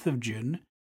 16th of June.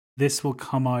 This will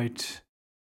come out...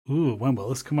 Ooh, when will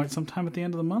this come out? Sometime at the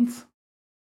end of the month?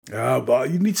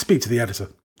 But you need to speak to the editor.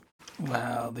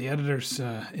 Well, the editor's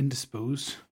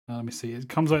indisposed. Let me see. It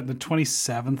comes out the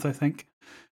 27th, I think.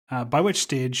 By which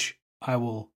stage I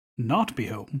will not be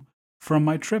home from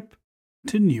my trip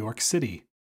to New York City.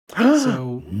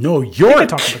 So, New York! I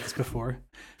talked about this before.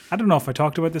 I don't know if I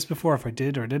talked about this before, if I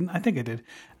did or didn't. I think I did.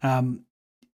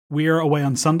 We are away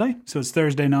on Sunday, so it's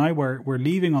Thursday now. We're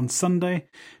leaving on Sunday.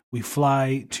 We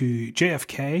fly to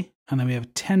JFK, and then we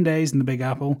have 10 days in the Big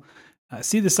Apple.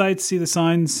 See the sights, see the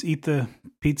signs, eat the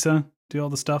pizza, do all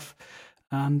the stuff.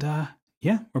 And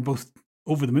we're both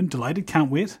over the moon, delighted, can't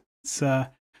wait.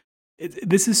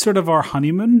 This is sort of our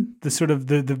honeymoon,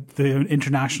 the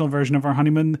international version of our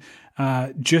honeymoon,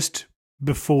 just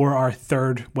before our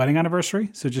third wedding anniversary.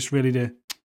 So just really to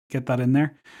get that in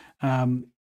there. And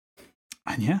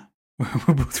yeah,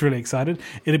 we're both really excited.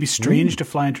 It'd be strange to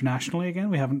fly internationally again.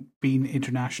 We haven't been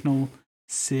international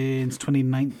since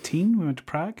 2019. We went to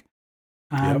Prague.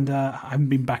 And I haven't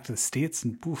been back to the States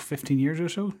in 15 years or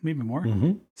so, maybe more.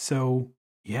 Mm-hmm. So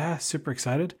yeah, super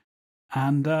excited.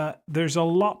 And there's a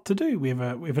lot to do. We have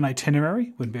an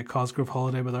itinerary. Wouldn't be a Cosgrove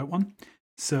holiday without one.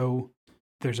 So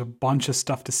there's a bunch of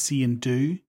stuff to see and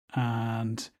do.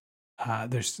 And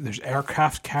there's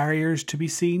aircraft carriers to be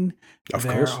seen.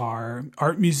 There are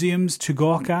art museums to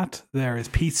gawk at. There is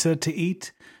pizza to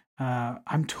eat.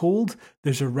 I'm told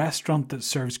there's a restaurant that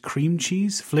serves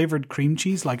flavored cream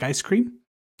cheese like ice cream.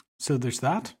 So there's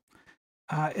that.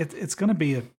 It's going to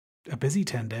be a busy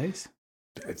 10 days.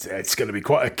 It's going to be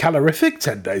quite a calorific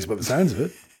 10 days by the sounds of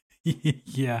it.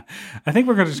 Yeah, I think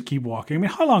we're going to just keep walking. I mean,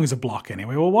 how long is a block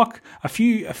anyway? We'll walk a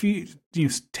few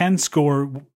 10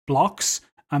 score blocks,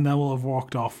 and then we'll have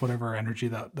walked off whatever energy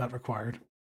that required.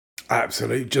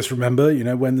 Absolutely. Just remember,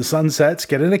 when the sun sets,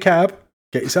 get in a cab,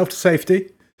 get yourself to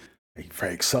safety.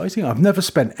 Very exciting. I've never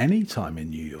spent any time in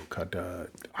New York.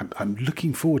 I'm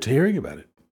looking forward to hearing about it.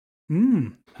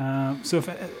 So if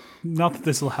not that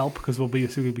this will help, because we'll be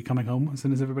coming home as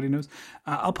soon as everybody knows.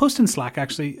 I'll post in Slack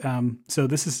actually. So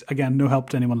this is again no help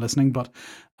to anyone listening, but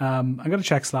I'm going to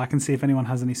check Slack and see if anyone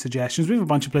has any suggestions. We have a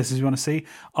bunch of places we want to see.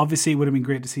 Obviously, it would have been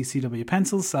great to see CW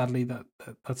Pencils. Sadly,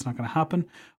 that's not going to happen.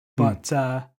 But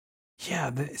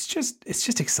it's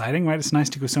just exciting, right? It's nice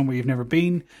to go somewhere you've never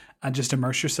been and just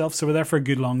immerse yourself. So we're there for a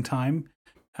good long time.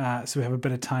 So we have a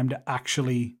bit of time to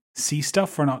actually see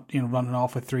stuff. We're not, running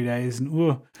off with 3 days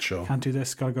and can't do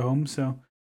this, gotta go home. So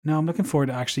no, I'm looking forward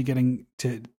to actually getting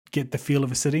to get the feel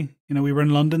of a city. We were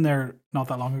in London there not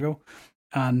that long ago,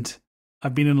 and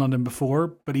I've been in London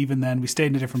before, but even then we stayed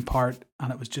in a different part,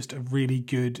 and it was just a really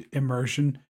good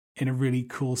immersion in a really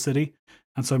cool city.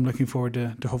 And so I'm looking forward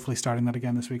to hopefully starting that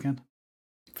again this weekend.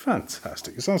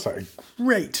 Fantastic. It sounds like a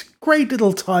great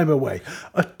little time away.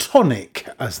 A tonic,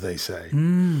 as they say.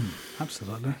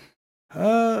 Absolutely.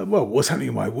 What's happening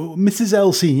in my world? Mrs.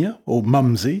 L Senior, or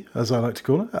Mumsy, as I like to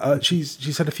call her,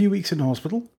 she's had a few weeks in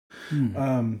hospital.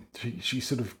 She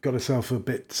sort of got herself a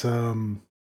bit...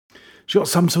 she got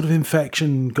some sort of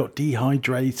infection, got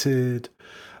dehydrated,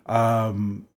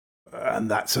 and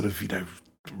that sort of,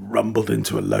 rumbled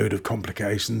into a load of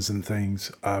complications and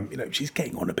things. She's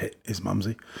getting on a bit, is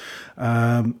Mumsy.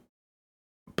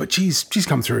 But she's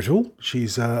come through it all.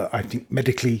 She's, I think,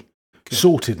 medically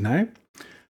sorted now.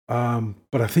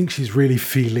 But I think she's really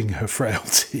feeling her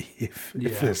frailty, if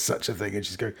there's such a thing. And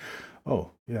she's going,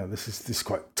 oh, yeah, this is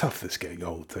quite tough, this getting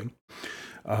old thing.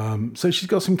 So she's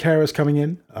got some carers coming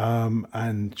in,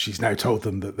 and she's now told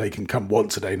them that they can come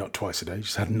once a day, not twice a day.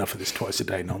 She's had enough of this twice a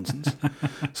day nonsense.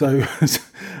 So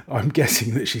I'm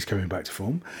guessing that she's coming back to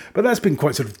form. But that's been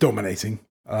quite sort of dominating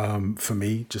for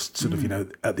me. Just sort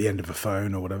of, at the end of a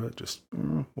phone or whatever. Just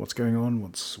what's going on,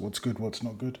 what's good, what's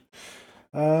not good.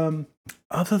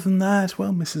 Other than that,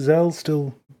 well, Mrs. L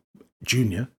still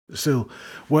junior, still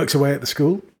works away at the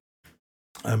school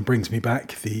and brings me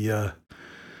back the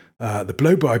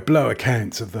blow-by-blow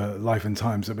accounts of the life and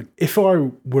times. I mean, if I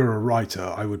were a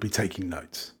writer, I would be taking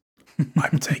notes.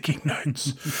 I'm taking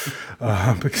notes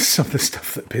because some of the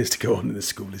stuff that appears to go on in the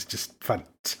school is just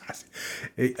fantastic.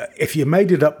 If you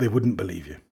made it up, they wouldn't believe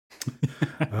you.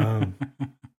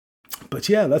 But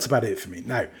yeah, that's about it for me.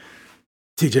 Now,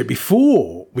 TJ,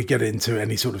 before we get into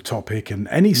any sort of topic and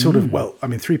any sort of,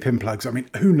 3-pin plugs,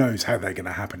 who knows how they're going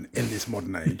to happen in this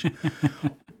modern age.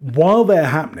 While they're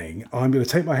happening, I'm going to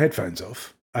take my headphones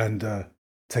off and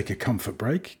take a comfort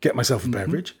break, get myself a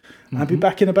beverage, and I'll be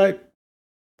back in about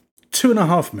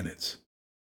 2.5 minutes.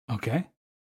 Okay.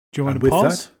 Do you want to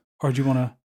pause? Or do you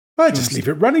want to... just leave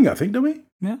it running, I think, don't we?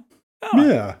 Yeah. Oh.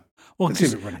 Yeah. Well,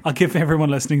 leave it running. I'll give everyone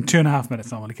listening 2.5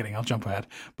 minutes. No, I'm only kidding. I'll jump ahead.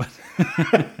 But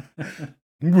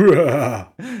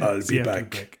I'll be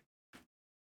back.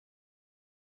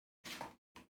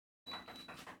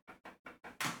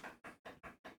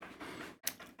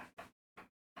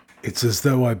 It's as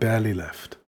though I barely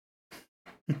left.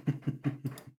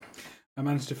 I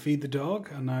managed to feed the dog,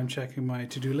 and now I'm checking my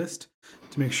to-do list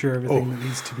to make sure everything that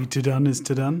needs to be done is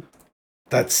done.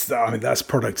 That's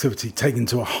productivity taken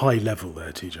to a high level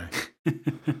there, TJ.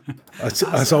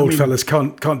 Us old fellas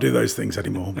can't do those things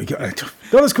anymore.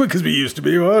 Not as quick as we used to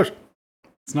be, what?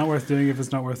 It's not worth doing if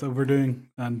it's not worth overdoing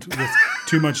and with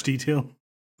too much detail.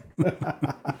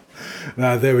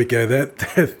 There we go.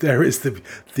 There is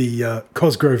the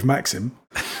Cosgrove maxim.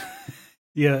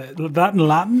 Yeah, that in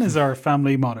Latin is our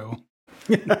family motto.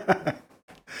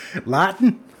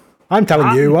 Latin? I'm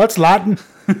telling you, what's Latin?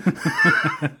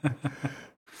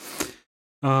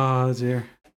 Oh dear.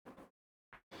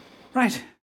 Right,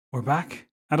 we're back.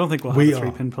 I don't think we'll have a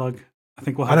 3-pin plug. I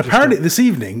think we'll have. And apparently this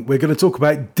evening we're going to talk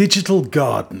about digital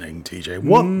gardening, TJ.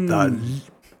 What the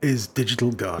is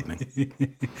digital gardening?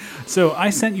 So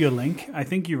I sent you a link. I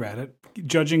think you read it,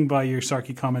 judging by your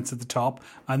sarky comments at the top,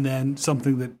 and then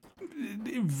something that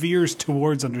veers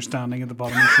towards understanding at the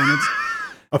bottom of the minutes.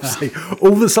 Obviously,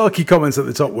 all the sarky comments at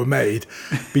the top were made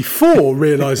before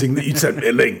realising that you'd sent me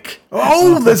a link.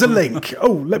 Oh, there's a link.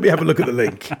 Oh, let me have a look at the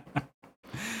link.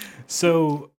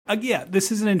 So,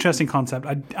 this is an interesting concept.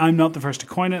 I'm not the first to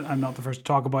coin it. I'm not the first to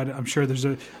talk about it. I'm sure there's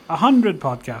 100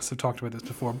 podcasts have talked about this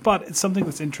before, but it's something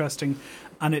that's interesting,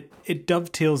 and it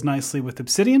dovetails nicely with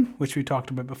Obsidian, which we talked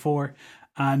about before,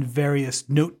 and various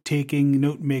note-taking,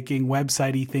 note-making,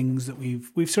 website-y things that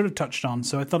we've sort of touched on.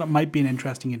 So I thought it might be an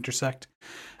interesting intersect.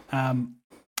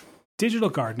 Digital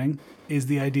gardening is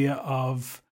the idea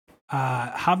of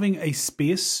having a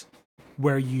space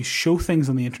where you show things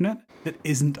on the internet that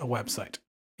isn't a website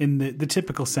in the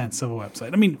typical sense of a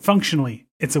website. I mean, functionally,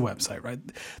 it's a website, right?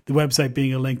 The website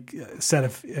being a set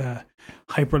of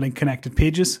hyperlink connected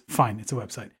pages, fine, it's a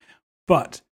website.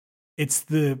 But it's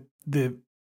the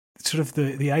sort of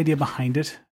the idea behind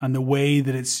it and the way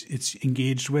that it's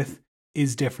engaged with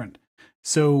is different.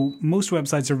 So most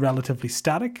websites are relatively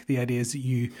static. The idea is that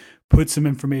you put some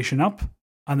information up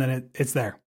and then it's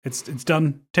there. It's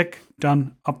done, tick,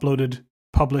 done, uploaded,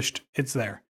 published, it's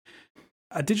there.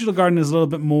 A digital garden is a little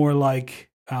bit more like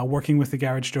working with the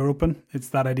garage door open. It's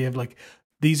that idea of like,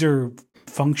 these are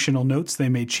functional notes. They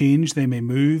may change, they may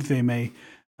move, they may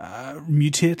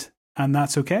mutate, and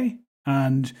that's okay.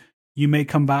 And you may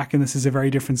come back and this is a very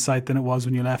different site than it was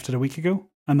when you left it a week ago.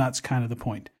 And that's kind of the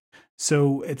point.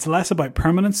 So it's less about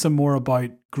permanence and more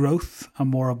about growth and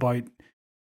more about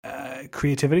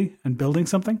creativity and building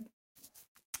something.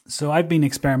 So I've been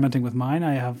experimenting with mine.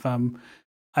 I have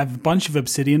a bunch of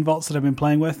Obsidian vaults that I've been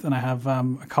playing with, and I have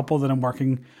a couple that I'm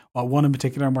working, one in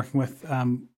particular I'm working with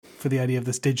for the idea of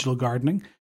this digital gardening.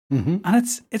 Mm-hmm. And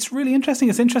it's really interesting.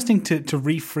 It's interesting to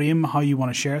reframe how you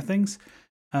want to share things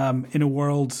in a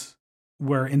world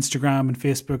where Instagram and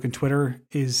Facebook and Twitter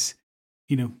is,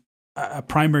 a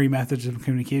primary method of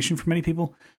communication for many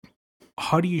people.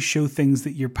 How do you show things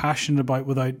that you're passionate about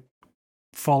without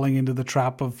falling into the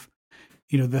trap of,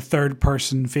 the third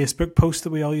person Facebook post that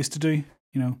we all used to do?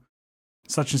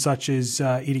 Such and such is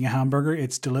eating a hamburger.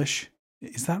 It's delish.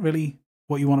 Is that really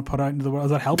what you want to put out into the world?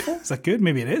 Is that helpful? Is that good?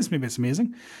 Maybe it is. Maybe it's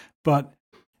amazing. But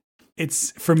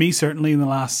it's, for me, certainly in the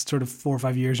last sort of 4 or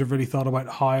 5 years, I've really thought about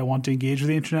how I want to engage with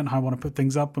the internet and how I want to put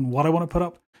things up and what I want to put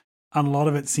up. And a lot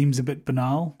of it seems a bit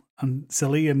banal and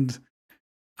silly. And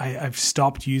I've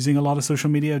stopped using a lot of social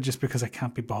media just because I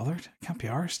can't be bothered. I can't be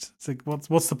arsed. It's like,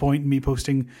 what's the point in me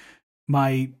posting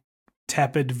my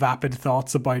tepid, vapid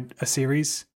thoughts about a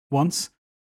series once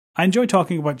I enjoy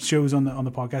talking about shows on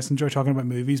the podcast. I enjoy talking about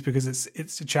movies because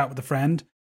it's a chat with a friend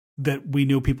that we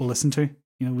know people listen to.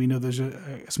 You know, we know there's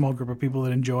a small group of people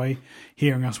that enjoy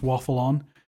hearing us waffle on.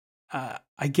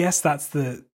 I guess that's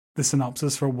the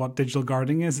synopsis for what digital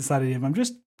gardening is. It's that idea of I'm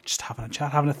just having a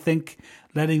chat, having a think,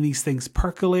 letting these things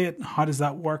percolate. How does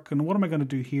that work? And what am I going to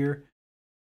do here?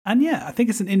 And yeah, I think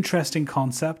it's an interesting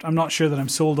concept. I'm not sure that I'm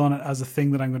sold on it as a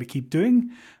thing that I'm going to keep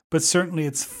doing, but certainly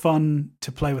it's fun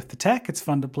to play with the tech. It's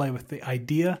fun to play with the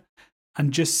idea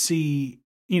and just see,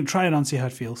 try it on, see how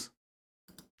it feels.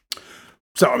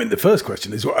 So, I mean, the first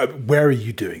question is, where are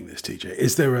you doing this, TJ?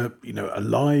 Is there a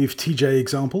live TJ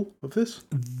example of this?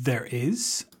 There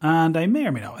is, and I may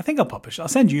or may not. I think I'll publish it. I'll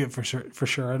send you it for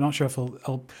sure. I'm not sure if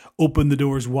I'll open the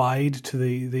doors wide to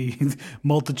the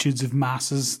multitudes of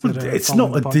masses that are. It's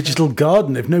not a digital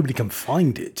garden if nobody can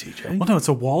find it, TJ. Well, no, it's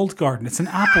a walled garden. It's an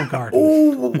apple garden.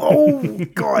 oh,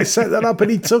 God, I set that up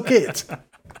and he took it.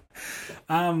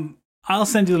 I'll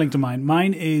send you the link to mine.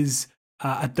 Mine is...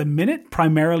 at the minute,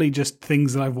 primarily just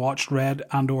things that I've watched, read,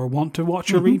 and or want to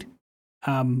watch or read,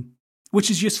 which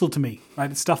is useful to me,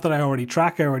 right? It's stuff that I already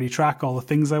track. I already track all the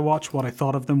things I watch, what I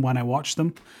thought of them when I watched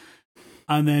them.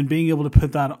 And then being able to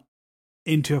put that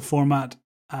into a format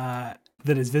that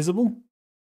is visible.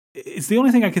 It's the only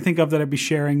thing I could think of that I'd be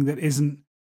sharing that isn't,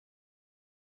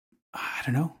 I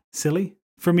don't know, silly.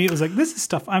 For me, it was like, this is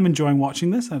stuff I'm enjoying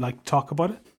watching this. I'd like to talk about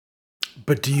it.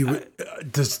 But do you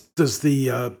does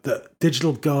the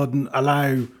digital garden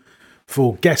allow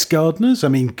for guest gardeners? I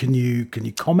mean, can you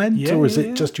comment, or is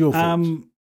it just your thoughts?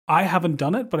 I haven't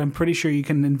done it, but I'm pretty sure you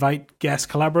can invite guest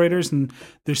collaborators, and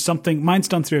there's something. Mine's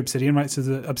done through Obsidian, right? So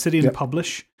the Obsidian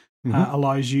Publish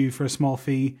allows you for a small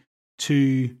fee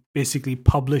to basically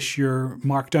publish your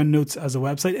Markdown notes as a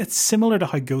website. It's similar to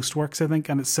how Ghost works, I think,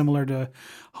 and it's similar to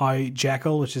how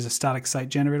Jekyll, which is a static site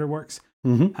generator, works.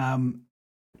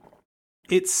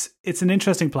 It's an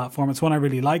interesting platform. It's one I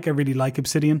really like. I really like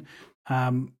Obsidian.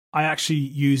 I actually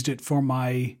used it for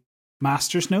my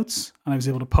master's notes, and I was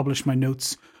able to publish my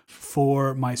notes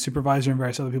for my supervisor and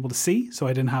various other people to see. So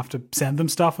I didn't have to send them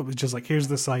stuff. It was just like, here's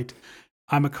the site.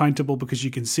 I'm accountable because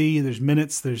you can see there's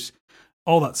minutes, there's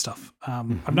all that stuff.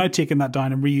 I've now taken that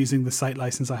down and reusing the site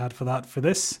license I had for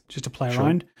this, just to play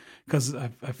around, because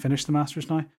I've finished the master's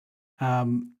now.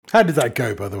 How did that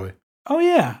go, by the way? Oh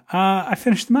yeah, I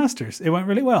finished the Masters. It went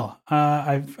really well.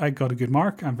 I got a good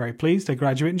mark. I'm very pleased. I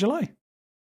graduate in July.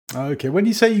 Okay, when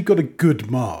you say you got a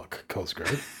good mark,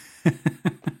 Cosgrove,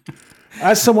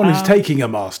 as someone who's taking a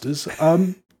Masters,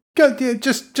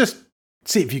 just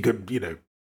see if you could,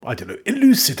 I don't know,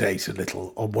 elucidate a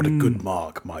little on what a good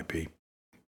mark might be.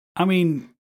 I mean,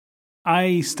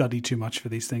 I study too much for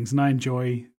these things, and I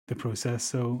enjoy the process.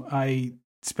 So I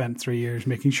spent 3 years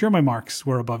making sure my marks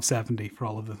were above 70 for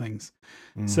all of the things.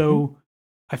 So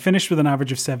I finished with an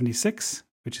average of 76,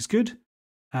 which is good,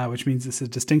 which means it's a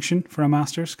distinction for a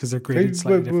master's because they're graded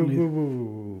slightly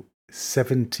differently.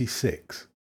 76?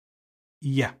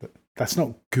 Yeah. That's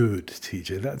not good,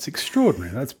 TJ. That's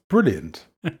extraordinary. That's brilliant.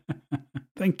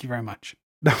 Thank you very much.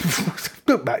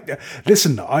 Look back.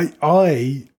 Listen,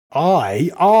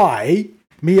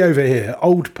 me over here,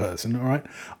 old person, all right?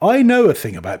 I know a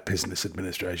thing about business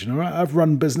administration, all right? I've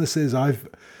run businesses.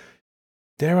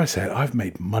 Dare I say it, I've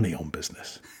made money on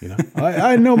business.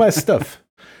 I know my stuff.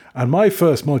 And my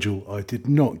first module, I did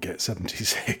not get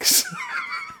 76.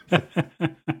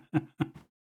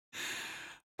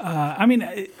 I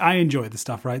mean, I enjoy the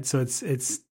stuff, right? So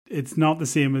it's not the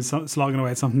same as slogging away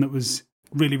at something that was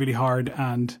really, really hard,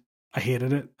 and I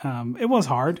hated it. It was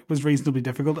hard. It was reasonably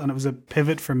difficult, and it was a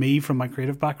pivot for me from my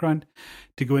creative background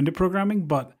to go into programming.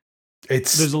 But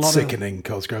there's a lot sickening,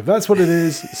 Cosgrove. That's what it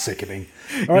is. Sickening.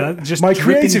 All right. Just my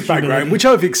creative background, which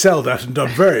I've excelled at and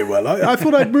done very well. I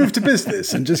thought I'd move to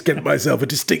business and just get myself a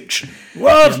distinction.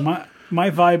 What? Yeah, my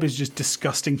vibe is just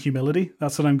disgusting humility.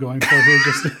 That's what I'm going for here.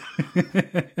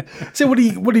 So what are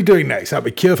you doing next? Have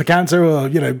a cure for cancer, or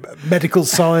medical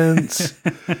science?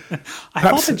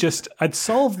 I thought I'd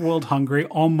solve world hunger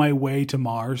on my way to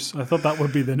Mars. I thought that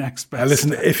would be the next best.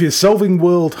 Listen, if you're solving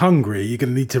world hunger, you're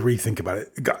going to need to rethink about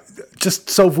it. Just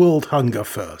solve world hunger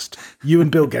first. You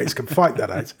and Bill Gates can fight that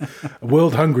out.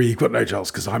 World hungry, you've got no chance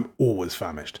because I'm always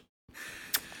famished.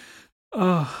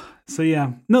 Oh. So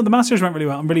yeah, no, the Masters went really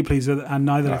well. I'm really pleased with it. And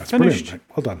now that I've finished,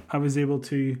 well done. I was able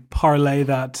to parlay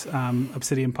that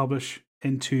Obsidian Publish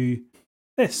into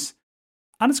this,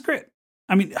 and it's great.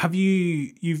 I mean, have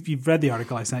you've read the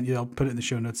article I sent you? I'll put it in the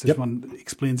show notes. This one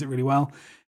explains it really well.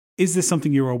 Is this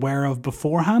something you were aware of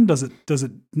beforehand? Does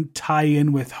it tie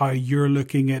in with how you're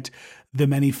looking at the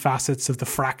many facets of the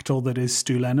fractal that is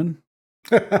Stu Lennon?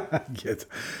 Yes,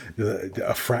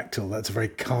 a fractal. That's a very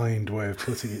kind way of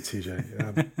putting it,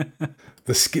 TJ.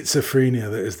 The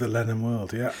schizophrenia that is the Lennon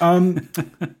world. Yeah.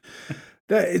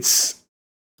 It's.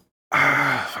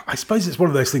 I suppose it's one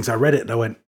of those things. I read it and I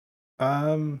went,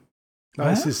 no,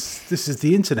 this is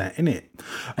the internet, isn't it?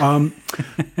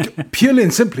 Purely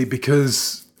and simply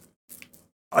because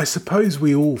I suppose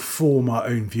we all form our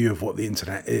own view of what the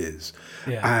internet is,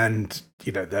 and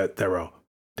there are,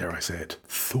 dare I say it,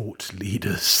 thought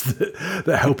leaders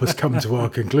that help us come to our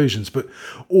conclusions, but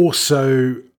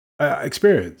also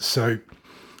experience. So,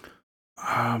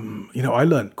 I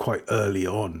learned quite early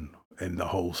on in the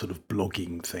whole sort of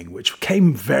blogging thing, which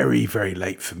came very, very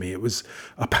late for me. It was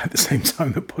about the same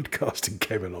time that podcasting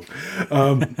came along.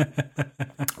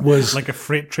 Was like a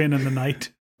freight train in the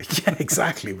night. Yeah,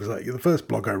 exactly. It was like the first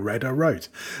blog I read, I wrote.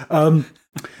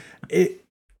 It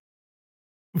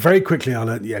very quickly I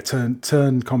learned,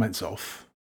 turn comments off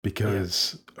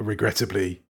because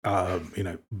regrettably,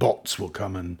 bots will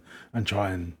come and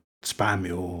try and spam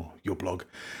your blog.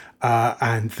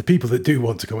 And the people that do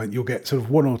want to comment, you'll get sort of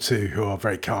one or two who are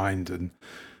very kind and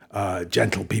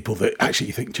gentle people that actually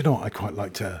you think, do you know what, I quite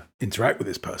like to interact with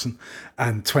this person,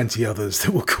 and 20 others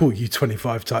that will call you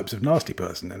 25 types of nasty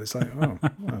person. And it's like, oh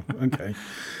okay.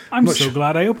 I'm so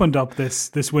glad I opened up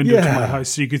this window to my house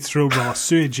so you could throw raw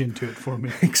sewage into it for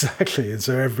me. Exactly. And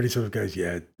so everybody sort of goes,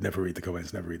 never read the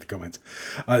comments.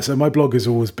 So my blog has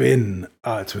always been,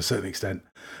 to a certain extent,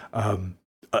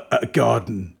 a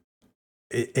garden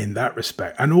in that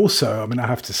respect. And also, I mean, I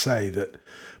have to say that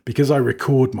because I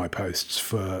record my posts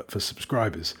for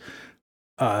subscribers,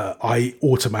 I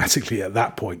automatically at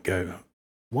that point go,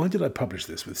 why did I publish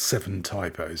this with 7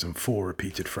 typos and 4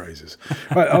 repeated phrases?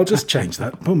 Right, I'll just change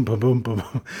that. Boom, boom, boom,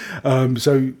 boom.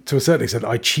 So to a certain extent,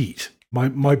 I cheat.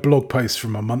 My blog posts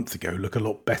from a month ago look a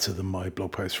lot better than my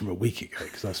blog posts from a week ago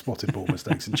because I've spotted more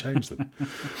mistakes and changed them.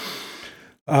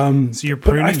 So you're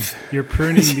pruning. You're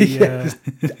pruning the.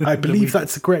 I believe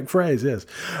that's the correct phrase. Yes.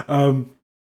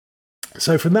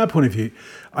 So from that point of view,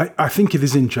 I think it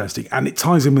is interesting, and it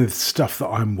ties in with stuff that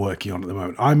I'm working on at the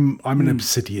moment. I'm an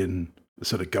Obsidian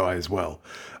sort of guy as well,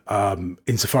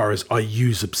 insofar as I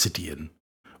use Obsidian,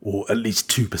 or at least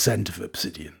 2% of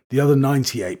Obsidian. The other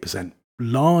 98%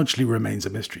 largely remains a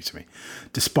mystery to me,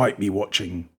 despite me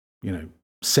watching,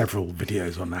 several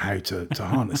videos on how to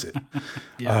harness it.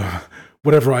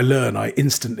 Whatever I learn, I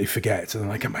instantly forget, and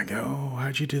then I come back and go, oh,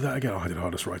 how'd you do that again? Oh, I did.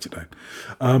 I'll just write it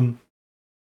down.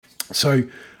 So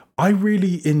I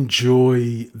really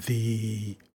enjoy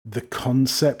the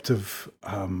concept of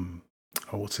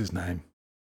what's his name?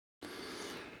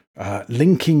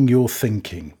 Linking your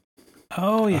thinking.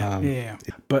 Oh yeah.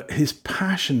 But his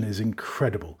passion is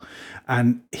incredible,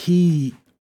 and he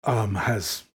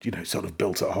has sort of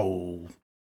built a whole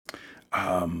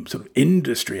sort of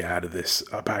industry out of this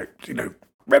about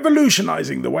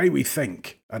revolutionizing the way we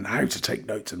think and how to take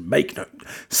notes and make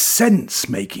sense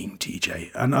making,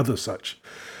 TJ, and other such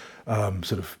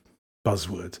sort of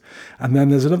buzzwords. And then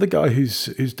there's another guy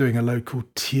who's doing a local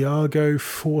Tiago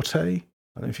Forte.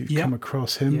 I don't know if you've come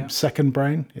across him. Yeah. Second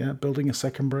Brain, building a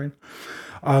second brain.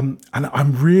 And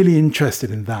I'm really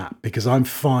interested in that because I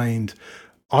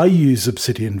use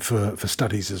Obsidian for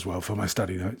studies as well, for my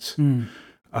study notes.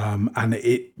 And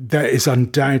there is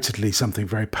undoubtedly something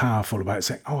very powerful about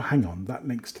saying, oh, hang on, that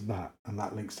links to that and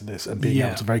that links to this, and being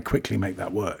able to very quickly make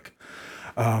that work.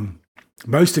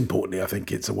 Most importantly, I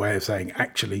think it's a way of saying,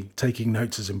 actually, taking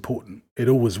notes is important. It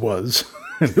always was.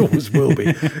 It always will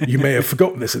be. You may have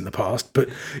forgotten this in the past, but,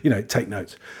 take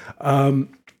notes.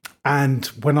 And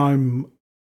when I'm...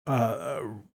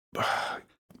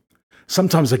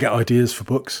 sometimes I get ideas for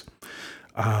books.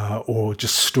 Or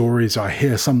just stories. I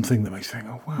hear something that makes me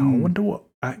think, oh, wow, I wonder what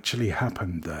actually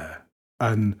happened there.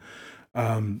 And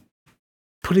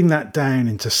putting that down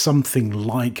into something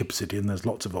like Obsidian, there's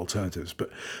lots of alternatives,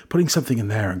 but putting something in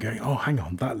there and going, oh, hang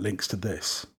on, that links to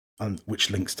this, and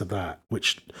which links to that,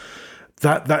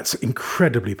 that's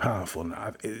incredibly powerful. And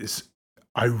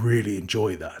I really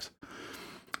enjoy that.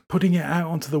 Putting it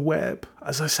out onto the web,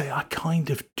 as I say, I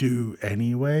kind of do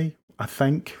anyway, I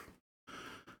think.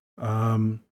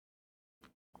 And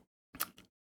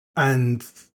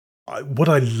what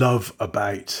I love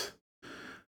about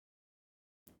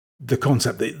the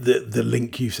concept, the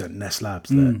link you sent, Nest Labs,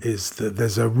 there, is that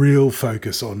there's a real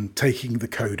focus on taking the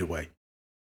code away.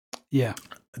 Yeah.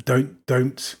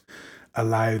 Don't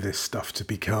allow this stuff to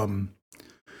become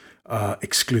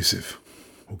exclusive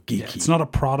or geeky. Yeah, it's not a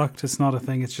product. It's not a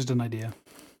thing. It's just an idea.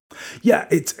 Yeah,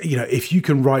 it's if you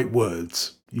can write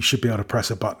words, you should be able to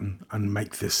press a button and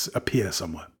make this appear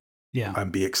somewhere. Yeah,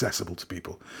 and be accessible to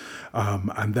people.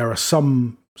 And there are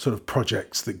some sort of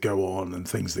projects that go on and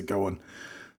things that go on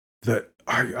that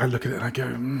I look at it and I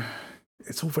go,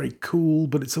 it's all very cool,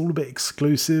 but it's all a bit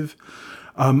exclusive.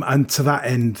 And to that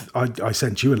end, I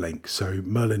sent you a link. So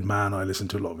Merlin Mann, I listen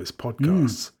to a lot of his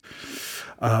podcasts.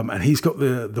 And he's got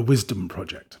the Wisdom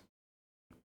Project,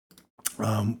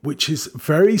 which is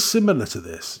very similar to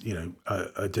this,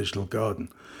 a digital garden.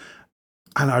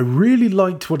 And I really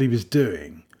liked what he was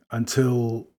doing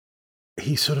until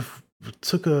he sort of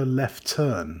took a left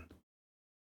turn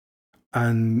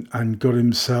and got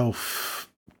himself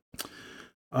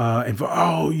involved.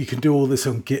 Oh, you can do all this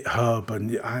on GitHub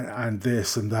and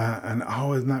this and that, and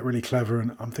oh, isn't that really clever?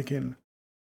 And I'm thinking,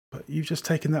 but you've just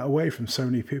taken that away from so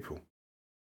many people.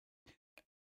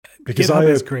 Because GitHub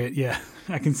is great, yeah.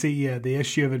 I can see the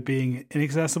issue of it being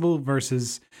inaccessible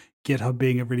versus GitHub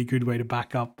being a really good way to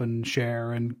back up and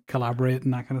share and collaborate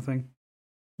and that kind of thing.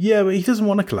 Yeah, but he doesn't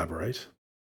want to collaborate.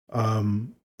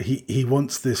 He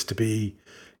wants this to be,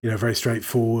 very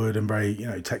straightforward and very,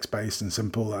 text-based and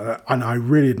simple. And I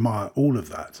really admire all of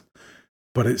that.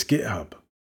 But it's GitHub,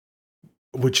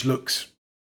 which looks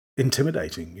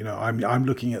intimidating. I'm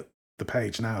looking at the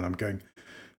page now and I'm going,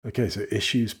 okay, so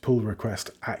issues, pull request,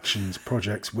 actions,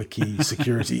 projects, wiki,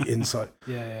 security, insight.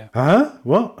 Yeah. Huh?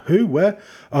 What? Who? Where?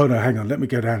 Oh, no, hang on. Let me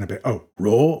go down a bit. Oh,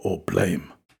 raw or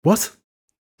blame? What?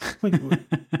 What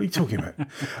are you talking about?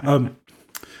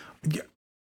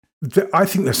 I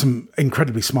think there's some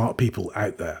incredibly smart people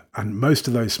out there, and most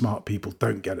of those smart people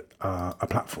don't get a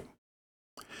platform.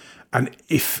 And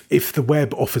if the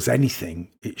web offers anything,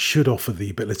 it should offer the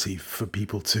ability for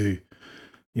people to,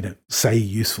 say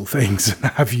useful things and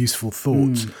have useful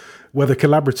thoughts, whether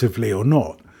collaboratively or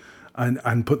not,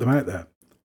 and put them out there.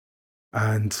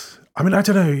 And I mean, I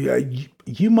don't know,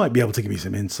 you might be able to give me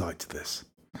some insight to this.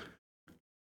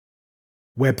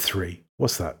 Web3,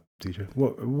 what's that, DJ?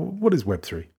 What is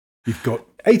Web3? You've got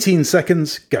 18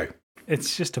 seconds, go.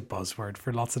 It's just a buzzword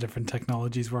for lots of different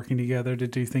technologies working together to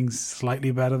do things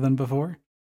slightly better than before.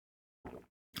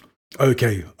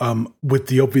 Okay, with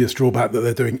the obvious drawback that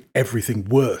they're doing everything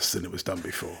worse than it was done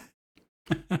before.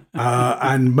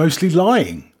 And mostly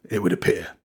lying, it would appear,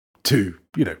 to,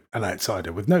 an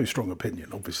outsider with no strong opinion,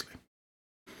 obviously.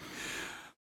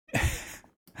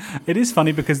 It is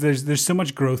funny because there's so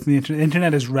much growth in the internet. The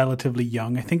internet is relatively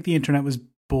young. I think the internet was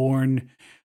born,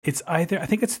 I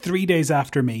think it's 3 days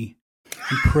after me.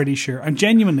 I'm pretty sure. I'm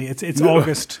genuinely, it's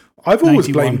August. I've always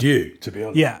blamed you, to be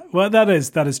honest. Yeah, well, that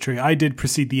is true. I did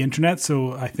precede the internet,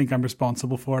 so I think I'm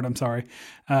responsible for it. I'm sorry.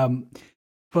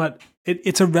 But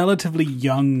it's a relatively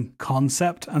young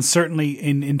concept, and certainly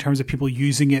in terms of people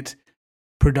using it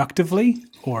productively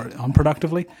or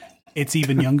unproductively, it's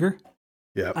even younger.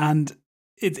 Yeah. And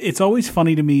it's always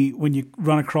funny to me when you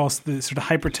run across the sort of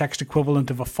hypertext equivalent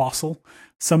of a fossil,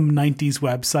 some 90s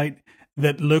website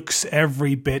that looks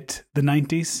every bit the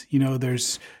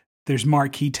 90s. There's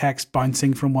marquee text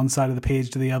bouncing from one side of the page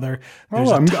to the other.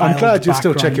 I'm glad you're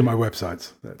still checking my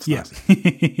websites. That's nice.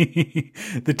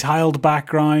 The tiled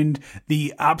background,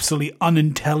 the absolutely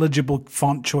unintelligible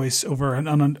font choice over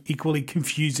an equally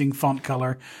confusing font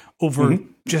color, over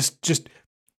just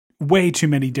way too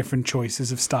many different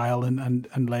choices of style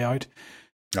and layout.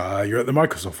 You're at the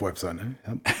Microsoft website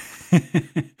now.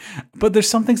 But there's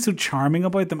something so charming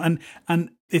about them, and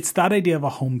it's that idea of a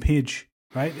homepage,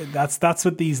 right? That's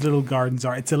what these little gardens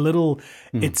are. It's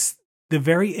it's the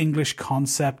very English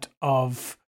concept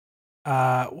of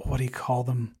what do you call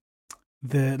them?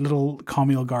 The little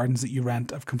communal gardens that you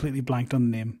rent. I've completely blanked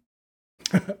on the name.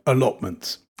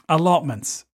 Allotments.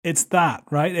 It's that,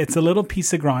 right? It's a little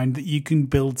piece of ground that you can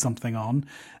build something on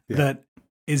that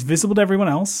is visible to everyone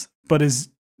else, but is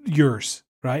yours,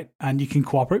 right? And you can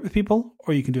cooperate with people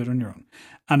or you can do it on your own.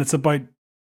 And it's about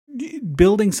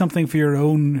building something for your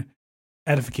own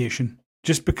edification,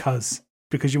 just because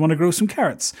you want to grow some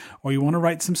carrots, or you want to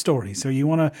write some stories, or you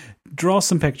want to draw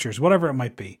some pictures, whatever it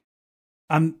might be.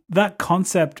 And that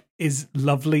concept is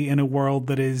lovely in a world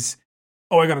that is,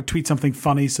 I got to tweet something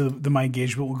funny so that my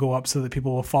engagement will go up so that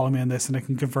people will follow me on this and I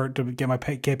can convert to get my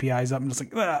KPIs up. And just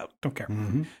like, don't care.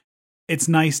 Mm-hmm. It's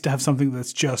nice to have something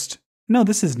that's just, no,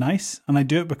 this is nice. And I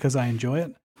do it because I enjoy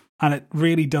it. And it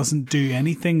really doesn't do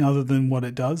anything other than what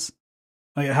it does.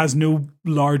 Like, it has no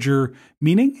larger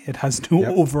meaning. It has no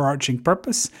overarching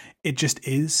purpose. It just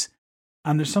is.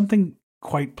 And there's something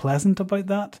quite pleasant about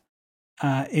that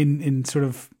in sort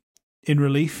of in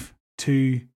relief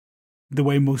to the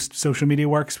way most social media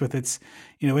works with its,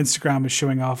 Instagram is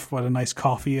showing off what a nice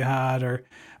coffee you had or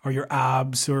your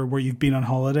abs or where you've been on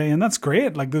holiday. And that's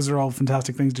great. Like, those are all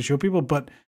fantastic things to show people, but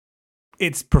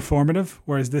it's performative,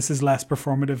 whereas this is less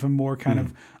performative and more kind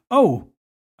of,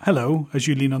 hello, as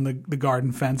you lean on the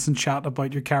garden fence and chat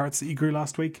about your carrots that you grew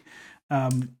last week.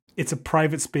 It's a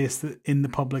private space in the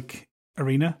public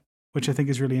arena, which I think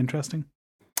is really interesting.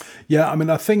 Yeah, I mean,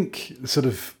 I think sort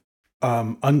of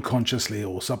unconsciously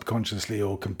or subconsciously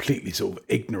or completely sort of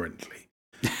ignorantly,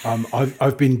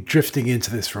 I've been drifting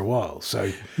into this for a while.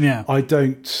 So yeah, I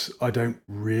don't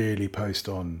really post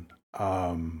on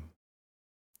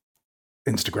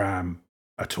Instagram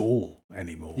at all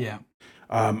anymore. Yeah.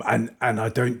 And I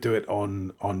don't do it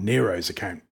on Nero's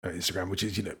account at Instagram, which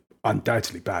is,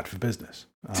 undoubtedly bad for business.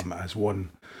 As one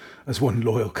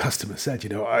loyal customer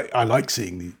said, I like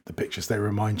seeing the pictures. They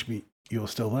remind me you're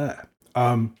still there.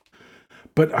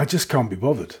 But I just can't be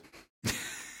bothered.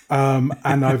 And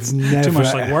I've never too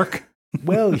much like work.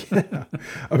 Well, yeah.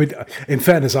 I mean, in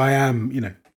fairness, I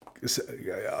am,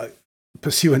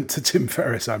 pursuant to Tim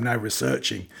Ferriss, I'm now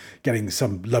researching getting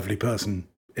some lovely person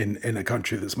in a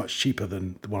country that's much cheaper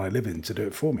than the one I live in to do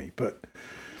it for me. But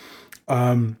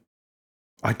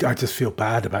I just feel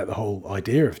bad about the whole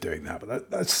idea of doing that. But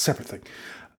that's a separate thing.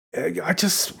 I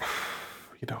just,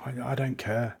 I don't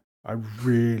care. I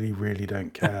really, really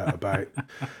don't care about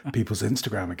people's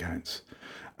Instagram accounts.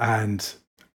 And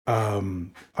I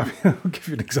mean, I'll give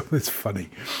you an example. It's funny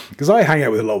because I hang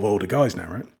out with a lot of older guys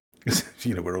now, right? Because,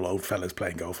 we're all old fellas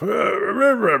playing golf.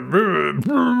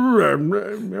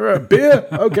 Beer?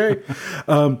 Okay.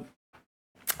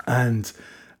 And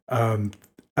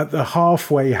at the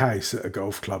halfway house at a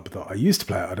golf club that I used to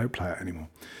play at, I don't play it anymore.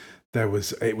 It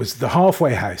was the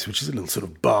halfway house, which is a little sort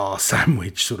of bar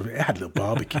sandwich, sort of. It had a little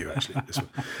barbecue actually. This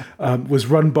one was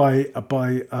run by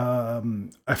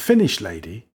a Finnish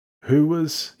lady who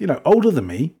was, older than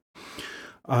me,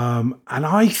 and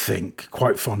I think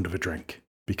quite fond of a drink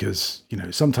because,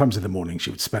 sometimes in the morning she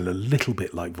would smell a little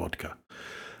bit like vodka,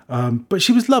 but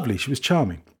she was lovely. She was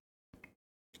charming.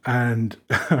 And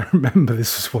I remember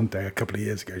this was one day a couple of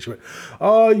years ago. She went,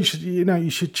 "Oh, you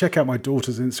should check out my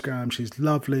daughter's Instagram. She's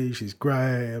lovely. She's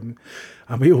great."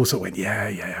 And we also went,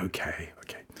 "Yeah, okay."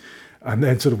 And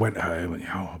then sort of went home and,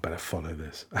 I better follow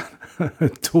this.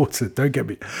 Daughter, don't get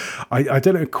me. I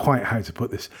don't know quite how to put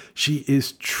this. She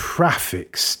is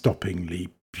traffic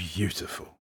stoppingly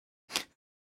beautiful.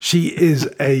 She is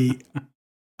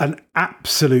an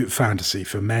absolute fantasy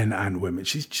for men and women.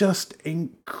 She's just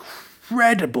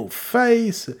incredible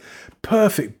face,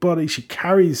 perfect body. She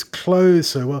carries clothes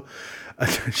so well.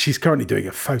 She's currently doing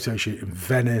a photo shoot in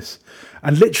Venice,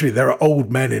 and literally there are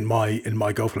old men in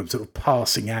my golf club sort of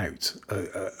passing out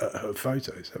her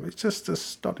photos. So it's just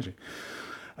astonishing.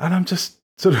 And I'm just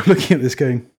sort of looking at this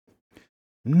going,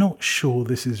 I'm not sure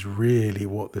this is really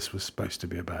what this was supposed to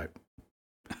be about.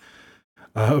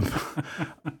 I'm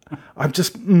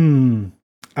just and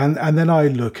then I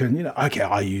look and okay,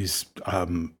 I use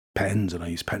pens and I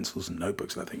use pencils and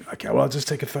notebooks, and I think, okay, well, I'll just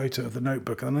take a photo of the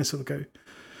notebook. And then I sort of go,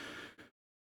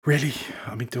 really?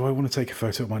 I mean, do I want to take a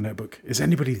photo of my notebook? Is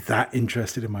anybody that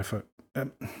interested in my photo?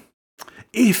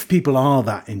 If people are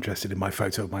that interested in my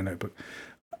photo of my notebook,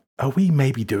 are we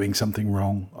maybe doing something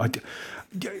wrong?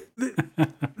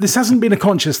 This hasn't been a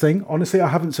conscious thing. Honestly, I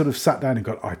haven't sort of sat down and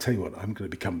gone, I tell you what, I'm going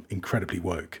to become incredibly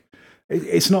woke.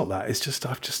 It's not that. It's just,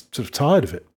 I'm just sort of tired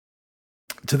of it.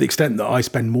 To the extent that I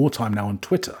spend more time now on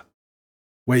Twitter,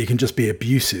 where you can just be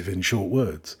abusive in short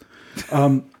words.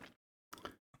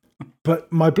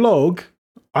 But my blog,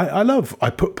 I love. I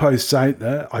put posts out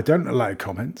there. I don't allow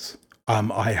comments.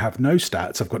 I have no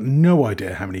stats. I've got no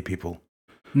idea how many people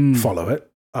follow it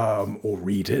or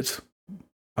read it.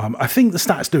 I think the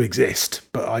stats do exist,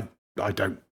 but I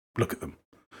don't look at them.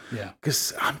 Yeah,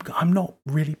 because I'm not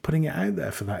really putting it out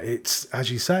there for that. It's, as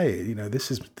you say,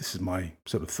 this is my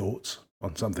sort of thoughts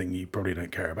on something you probably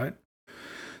don't care about.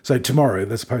 So tomorrow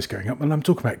there's a post going up, and I'm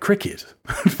talking about cricket.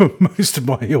 Most of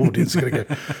my audience are going to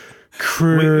go,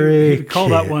 cricket. We call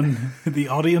that one the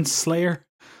audience slayer.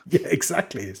 Yeah,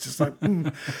 exactly. It's just like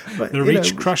but, the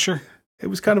reach crusher. It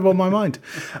was kind of on my mind.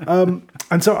 And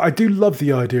so I do love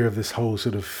the idea of this whole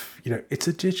sort of, it's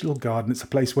a digital garden. It's a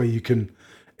place where you can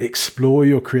explore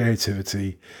your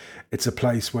creativity. It's a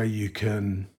place where you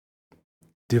can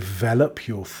develop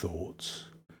your thoughts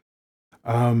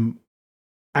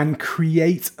and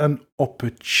create an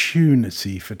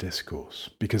opportunity for discourse,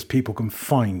 because people can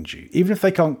find you. Even if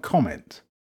they can't comment,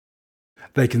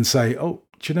 they can say, oh,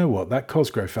 do you know what? That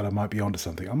Cosgrove fellow might be onto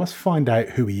something. I must find out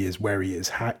who he is, where he is,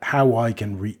 how I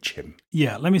can reach him.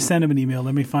 Yeah, let me send him an email.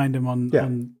 Let me find him on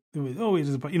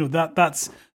that's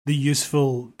the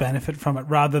useful benefit from it,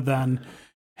 rather than,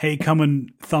 hey, come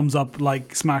and thumbs up,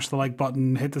 smash the like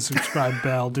button, hit the subscribe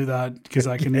bell, do that because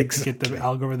I can get the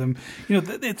algorithm.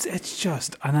 It's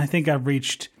just, and I think I've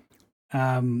reached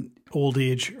old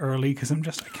age early because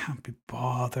I can't be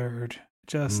bothered.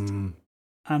 And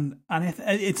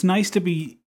it's nice to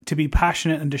be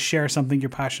passionate and to share something you're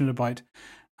passionate about.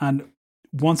 And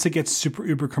once it gets super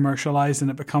uber commercialized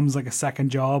and it becomes like a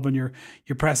second job, and you're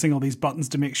pressing all these buttons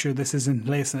to make sure this is in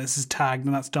place and this is tagged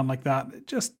and that's done like that,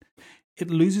 it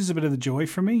loses a bit of the joy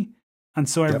for me. And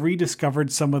so I've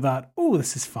rediscovered some of that. Oh,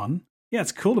 this is fun. Yeah,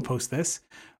 it's cool to post this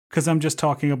because I'm just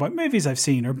talking about movies I've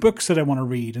seen or books that I want to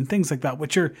read and things like that,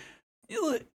 which are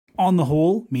on the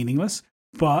whole meaningless.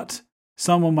 But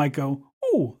someone might go,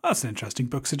 oh, that's an interesting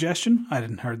book suggestion. I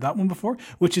hadn't heard that one before,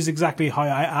 which is exactly how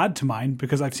I add to mine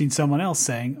because I've seen someone else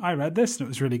saying, I read this and it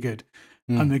was really good.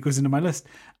 And it goes into my list.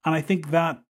 And I think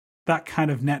that kind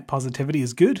of net positivity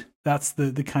is good. That's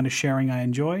the kind of sharing I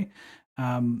enjoy.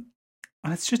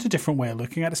 And it's just a different way of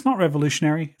looking at it. It's not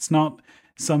revolutionary. It's not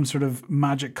some sort of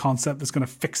magic concept that's going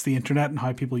to fix the internet and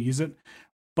how people use it.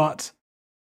 But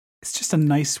it's just a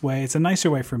nice way. It's a nicer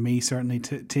way for me, certainly,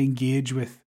 to engage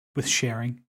with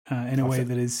sharing in a way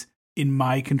that is in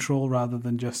my control rather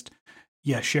than just,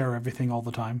 share everything all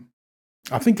the time.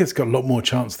 I think it's got a lot more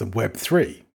chance than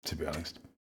Web3, to be honest.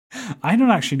 I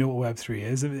don't actually know what Web3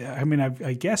 is. I mean, I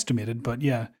guesstimated, but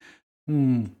yeah.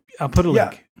 I'll put a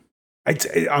link.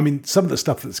 Some of the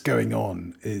stuff that's going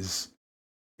on is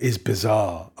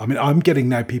bizarre. I mean, I'm getting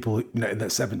now people in their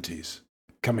 70s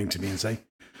coming to me and saying,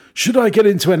 should I get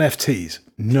into NFTs?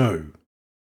 No.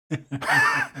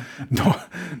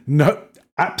 No,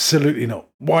 absolutely not.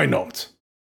 Why not?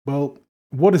 Well,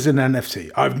 what is an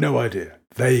NFT? I have no idea.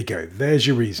 There you go. There's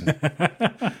your reason.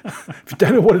 If you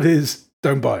don't know what it is,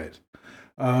 don't buy it.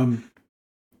 And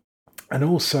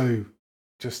also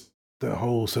just the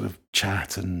whole sort of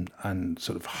chat and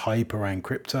sort of hype around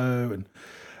crypto. And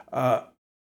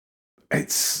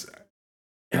it's,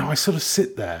 I sort of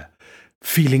sit there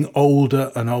feeling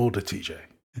older and older, TJ,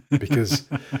 because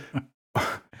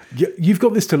you've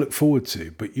got this to look forward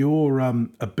to, but your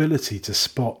ability to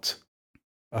spot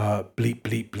bleep,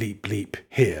 bleep, bleep, bleep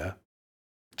here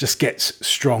just gets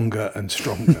stronger and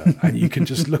stronger. And you can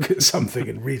just look at something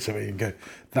and read something and go,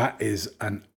 that is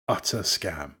an utter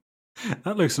scam.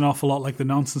 That looks an awful lot like the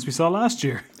nonsense we saw last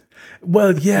year.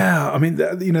 Well, yeah. I mean,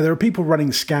 there are people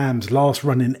running scams last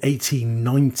run in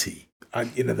 1890,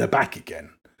 and, they're back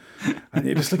again. And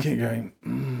you're just looking and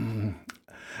going,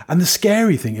 And the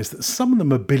scary thing is that some of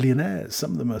them are billionaires.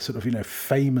 Some of them are sort of,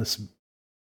 famous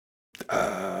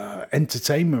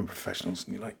entertainment professionals.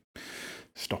 And you're like,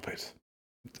 stop it.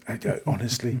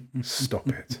 Honestly, stop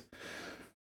it.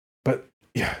 But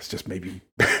yeah, it's just maybe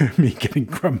me getting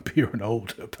grumpier and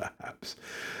older, perhaps.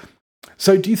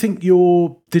 So do you think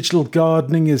your digital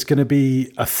gardening is going to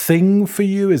be a thing for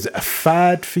you? Is it a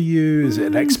fad for you? Is it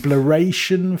an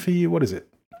exploration for you? What is it?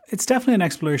 It's definitely an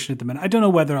exploration at the minute. I don't know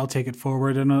whether I'll take it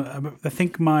forward. I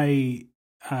think my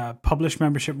published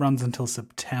membership runs until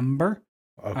September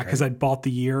because I bought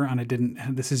the year and I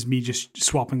didn't. This is me just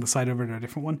swapping the site over to a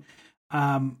different one.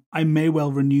 I may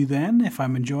well renew then if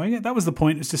I'm enjoying it. That was the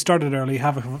point, is to start it early,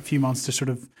 have a few months to sort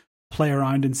of play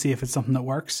around and see if it's something that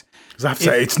works. Because I have to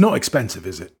say, it's not expensive,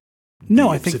 is it? No,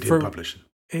 I think for publishing.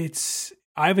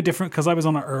 I have a different, because I was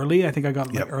on it early. I think I got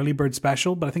early bird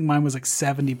special, but I think mine was like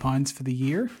 £70 for the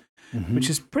year, which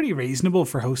is pretty reasonable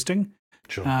for hosting.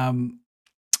 Sure.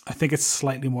 I think it's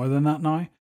slightly more than that now.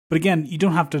 But again, you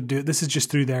don't have to do it. This is just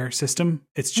through their system.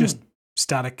 It's just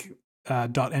static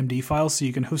 .md files, so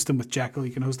you can host them with Jekyll,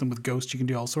 you can host them with Ghost, you can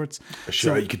do all sorts.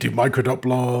 Sure, so, you could do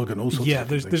micro.blog and all sorts. Yeah,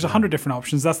 there's 100 different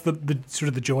options. That's the sort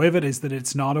of the joy of it, is that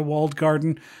it's not a walled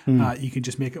garden. You can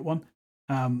just make it one.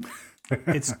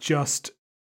 It's just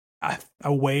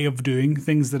a way of doing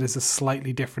things that is a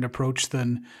slightly different approach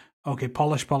than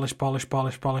polish,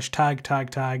 tag,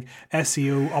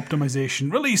 SEO,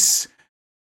 optimization, release,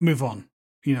 move on.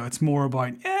 It's more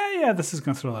about this is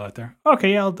going to throw that out there.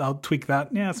 Okay, I'll tweak that.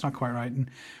 Yeah, it's not quite right.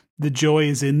 And the joy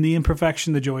is in the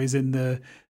imperfection. The joy is in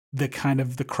the kind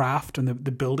of the craft and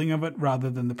the building of it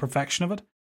rather than the perfection of it.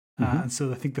 And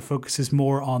so I think the focus is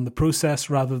more on the process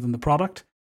rather than the product.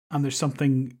 And there's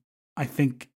something, I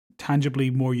think, tangibly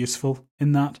more useful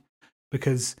in that,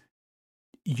 because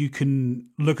you can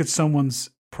look at someone's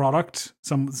product,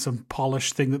 some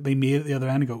polished thing that they made at the other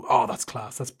end, and go, oh, that's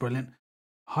class, that's brilliant.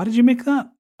 How did you make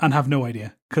that? And have no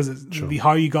idea, because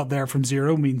how you got there from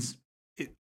zero means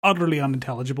utterly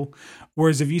unintelligible.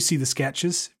 Whereas if you see the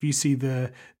sketches, if you see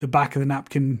the back of the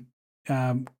napkin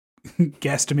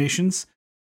guesstimations,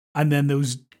 and then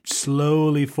those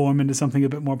slowly form into something a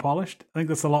bit more polished, I think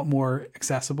that's a lot more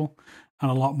accessible and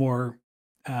a lot more.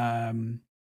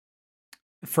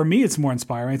 For me, it's more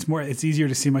inspiring. It's easier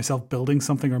to see myself building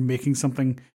something or making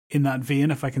something in that vein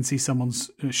if I can see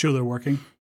someone's show they're working.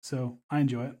 So I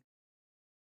enjoy it.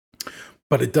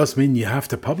 But it does mean you have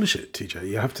to publish it, TJ.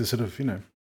 You have to sort of,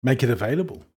 make it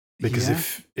available. Because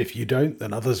if you don't,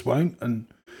 then others won't. And,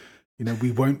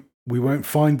 we won't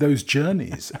find those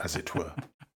journeys, as it were.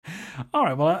 All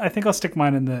right. Well, I think I'll stick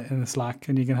mine in the Slack,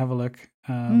 and you can have a look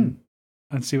and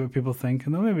see what people think.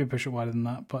 And then maybe push it wider than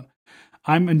that. But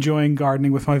I'm enjoying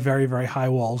gardening with my very, very high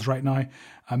walls right now.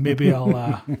 Maybe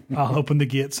I'll open the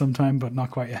gate sometime, but not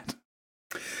quite yet.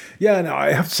 Yeah, no,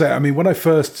 I have to say, I mean, when I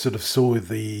first sort of saw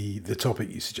the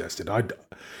topic you suggested,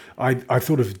 I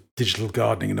thought of digital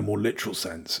gardening in a more literal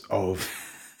sense of,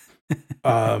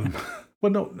 well,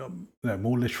 no,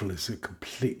 more literal is a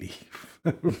completely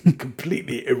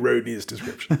erroneous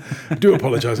description. I do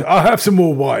apologise. I'll have some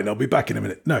more wine. I'll be back in a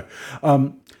minute. No,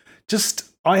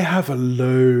 I have a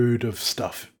load of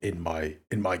stuff in my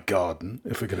garden.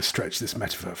 If we're going to stretch this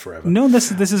metaphor forever. No,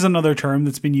 this is another term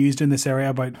that's been used in this area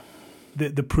about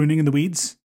the pruning and the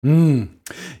weeds.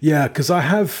 Yeah, because I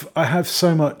have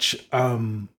so much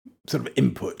sort of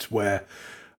input where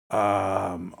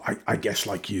I guess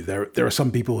like you, there are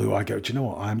some people who I go, do you know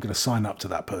what? I'm going to sign up to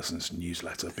that person's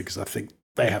newsletter because I think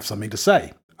they have something to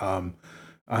say,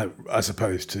 as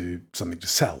opposed to something to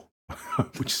sell.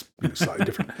 Which is slightly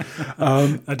different.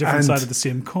 A different side of the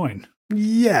same coin.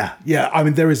 Yeah. I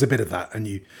mean, there is a bit of that.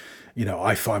 And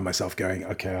I find myself going,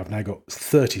 okay, I've now got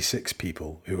 36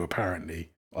 people who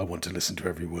apparently I want to listen to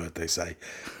every word they say.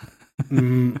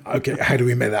 Okay, how do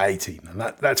we make that 18? And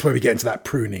that's where we get into that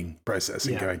pruning process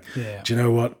and going, do you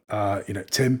know what?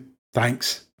 Tim,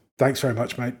 thanks very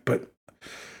much, mate. But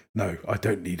no, I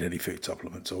don't need any food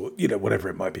supplements or, whatever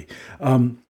it might be.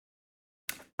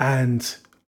 And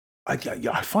I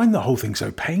find the whole thing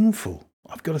so painful,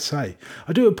 I've got to say.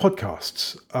 I do it with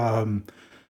podcasts.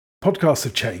 Podcasts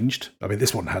have changed. I mean,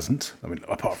 this one hasn't. I mean,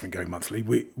 apart from going monthly,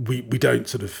 we don't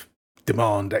sort of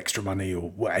demand extra money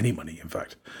or any money, in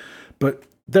fact. But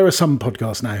there are some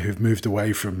podcasts now who've moved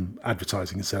away from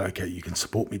advertising and said, okay, you can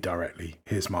support me directly.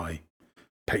 Here's my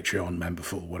Patreon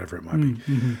memberful, whatever it might be.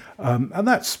 Mm-hmm. And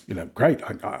that's, great.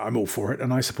 I'm all for it.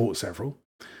 And I support several.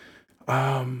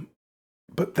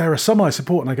 But there are some I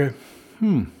support and I go,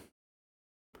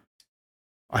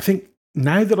 I think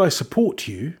now that I support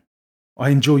you,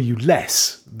 I enjoy you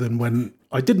less than when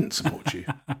I didn't support you.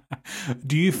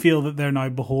 Do you feel that they're now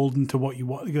beholden to what you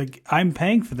want? Like, I'm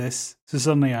paying for this, so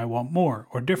suddenly I want more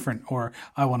or different, or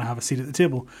I want to have a seat at the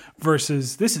table,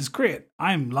 versus this is great.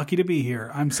 I'm lucky to be here.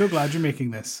 I'm so glad you're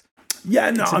making this. Yeah,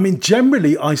 no, I mean,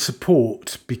 generally I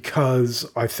support because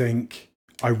I think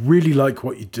I really like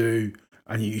what you do.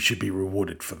 And you should be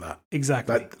rewarded for that.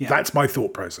 Exactly. That's my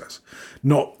thought process.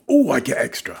 Not, I get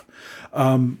extra.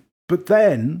 But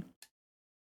then,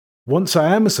 once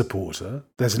I am a supporter,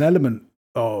 there's an element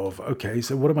of, okay,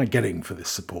 so what am I getting for this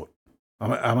support?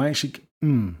 Am I actually,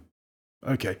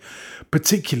 okay.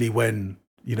 Particularly when,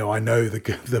 I know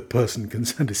the person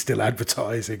concerned is still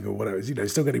advertising or whatever,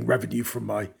 still getting revenue from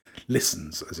my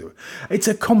listens, as it were. It's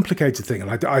a complicated thing,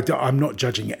 and I'm not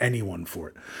judging anyone for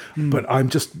it, but I'm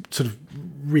just sort of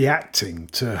reacting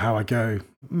to how I go,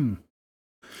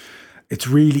 It's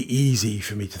really easy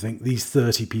for me to think these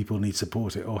 30 people need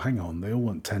support. Oh, hang on, they all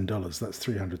want $10. That's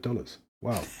 $300.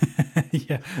 Wow.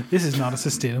 Yeah, this is not a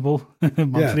sustainable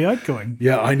monthly outgoing.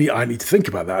 Yeah, I need to think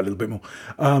about that a little bit more,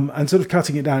 and sort of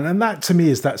cutting it down. And that to me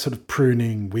is that sort of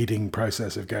pruning, weeding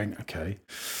process of going, okay.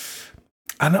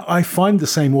 And I find the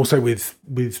same also with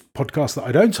podcasts that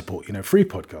I don't support, free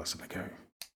podcasts. And I go,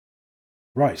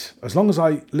 right, as long as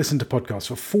I listen to podcasts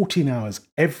for 14 hours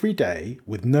every day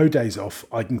with no days off,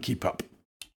 I can keep up.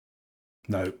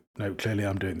 No, clearly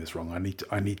I'm doing this wrong. I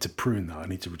need to prune that. I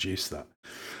need to reduce that.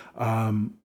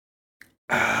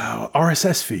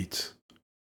 RSS feeds.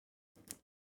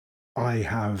 I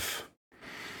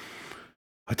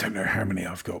don't know how many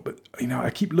I've got, but I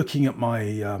keep looking at my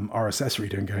RSS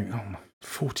reader and going,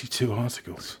 42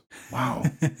 articles. Wow.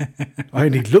 I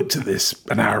only looked at this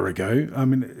an hour ago. I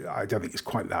mean, I don't think it's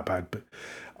quite that bad, but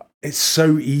it's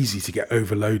so easy to get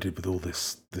overloaded with all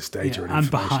this data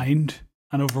and behind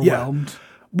and overwhelmed. Yeah.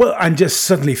 Well, and just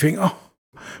suddenly think,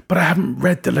 but I haven't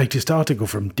read the latest article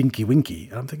from Dinky Winky.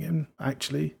 And I'm thinking,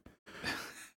 actually,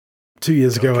 2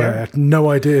 years ago, I had no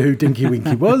idea who Dinky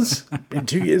Winky was. In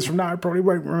 2 years from now, I probably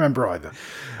won't remember either.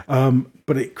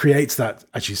 But it creates that,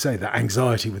 as you say, that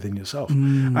anxiety within yourself.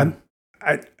 And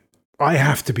I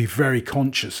have to be very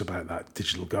conscious about that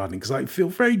digital gardening because I feel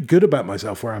very good about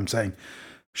myself where I'm saying,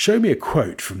 show me a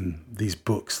quote from these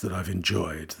books that I've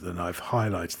enjoyed, that I've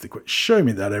highlighted the quote. Show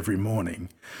me that every morning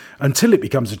until it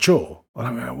becomes a chore. And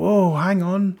I'm going, whoa, hang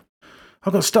on.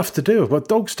 I've got stuff to do. I've got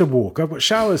dogs to walk. I've got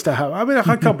showers to have. I mean,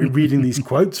 I can't be reading these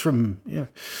quotes from,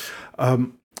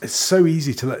 it's so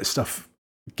easy to let this stuff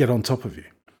get on top of you.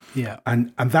 Yeah.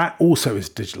 And that also is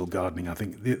digital gardening. I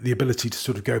think the ability to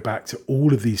sort of go back to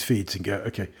all of these feeds and go,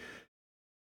 okay,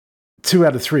 2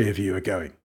 out of 3 of you are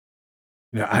going.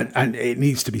 And it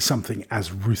needs to be something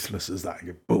as ruthless as that.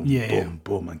 You go boom,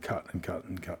 boom, and cut and cut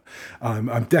and cut.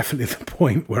 I'm definitely at the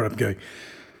point where I'm going,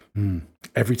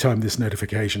 every time this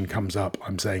notification comes up,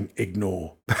 I'm saying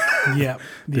ignore. Yeah.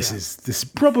 This is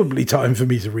probably time for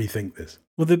me to rethink this.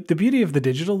 Well, the beauty of the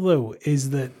digital, though, is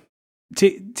that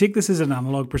take this as an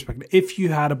analog perspective. If you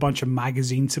had a bunch of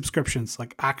magazine subscriptions,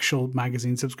 like actual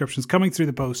magazine subscriptions coming through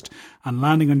the post and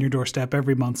landing on your doorstep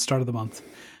every month, start of the month,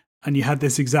 and you had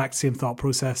this exact same thought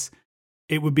process,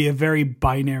 it would be a very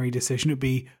binary decision. It would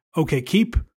be, okay,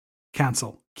 keep,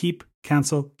 cancel, keep,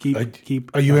 cancel,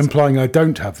 keep. Are you implying I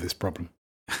don't have this problem?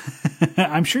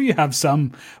 I'm sure you have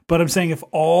some, but I'm saying if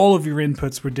all of your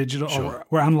inputs were digital or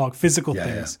were analog, physical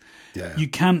things, you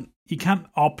can't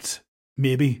opt,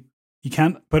 maybe. You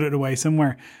can't put it away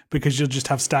somewhere because you'll just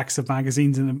have stacks of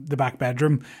magazines in the back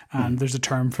bedroom, and there's a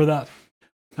term for that.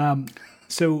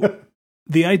 So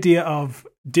the idea of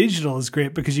digital is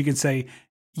great because you can say,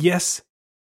 yes,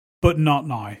 but not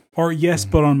now, or yes,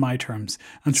 but on my terms.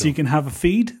 And so you can have a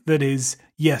feed that is,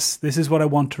 yes, this is what I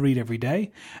want to read every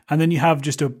day. And then you have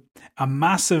just a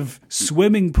massive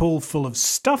swimming pool full of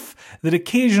stuff that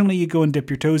occasionally you go and dip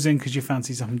your toes in because you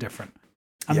fancy something different.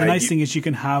 And the nice thing is you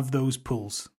can have those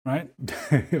pools, right?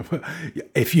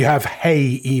 If you have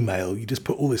Hey email, you just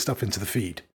put all this stuff into the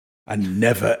feed and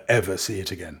never, ever see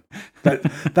it again.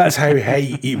 That's how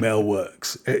Hey email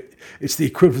works. It's the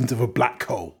equivalent of a black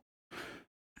hole.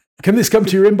 Can this come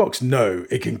to your inbox? No,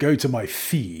 it can go to my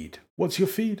feed. What's your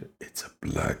feed? It's a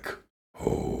black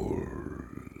hole.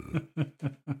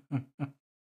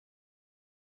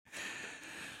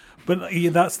 But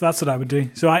that's what I would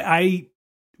do. So I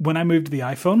when I moved to the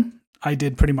iPhone, I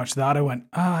did pretty much that. I went,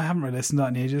 I haven't really listened to that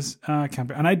in ages. I can't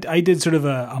be. And I did sort of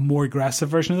a more aggressive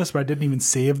version of this where I didn't even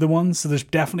save the ones. So there's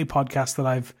definitely podcasts that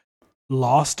I've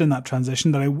lost in that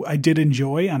transition that I did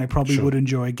enjoy and I probably would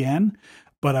enjoy again,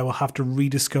 but I will have to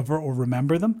rediscover or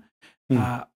remember them.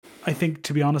 I think,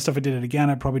 to be honest, if I did it again,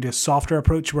 I'd probably do a softer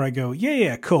approach where I go,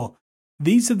 yeah, cool.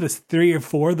 These are the 3 or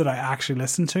 4 that I actually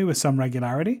listen to with some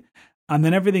regularity. And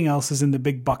then everything else is in the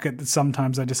big bucket that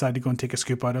sometimes I decide to go and take a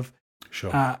scoop out of.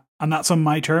 Sure. And that's on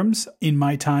my terms, in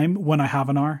my time, when I have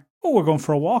an hour. Oh, we're going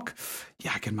for a walk.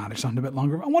 Yeah, I can manage something a bit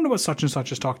longer. I wonder what such and such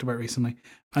has talked about recently.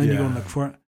 And then you go and look for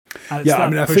it. And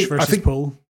it's push versus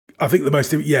pull. I think the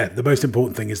most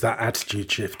important thing is that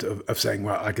attitude shift of saying,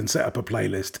 well, I can set up a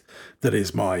playlist that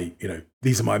is my,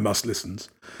 these are my must listens.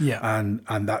 Yeah.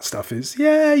 And that stuff is,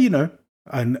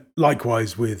 and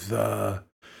likewise with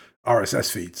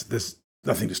RSS feeds, there's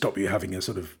nothing to stop you having a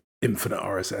sort of infinite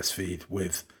RSS feed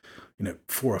with,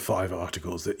 4 or 5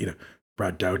 articles that,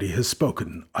 Brad Dowdy has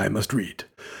spoken, I must read,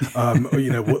 or,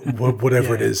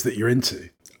 whatever it is that you're into.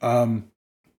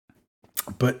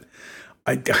 But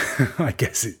I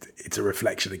guess it's a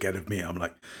reflection again of me. I'm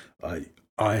like,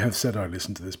 I have said I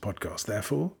listen to this podcast,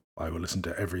 therefore I will listen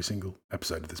to every single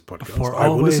episode of this podcast. For I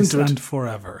will listen to and it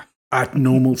forever at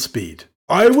normal speed.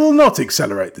 I will not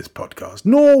accelerate this podcast,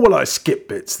 nor will I skip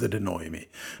bits that annoy me,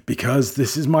 because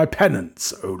this is my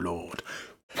penance, O Lord.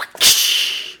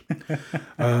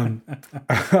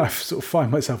 I sort of find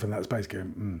myself in that space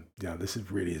going, this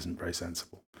really isn't very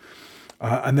sensible.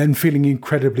 And then feeling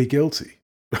incredibly guilty.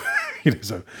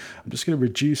 So I'm just going to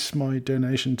reduce my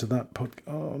donation to that podcast.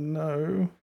 Oh no,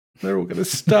 they're all going to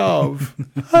starve.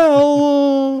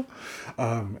 Hell.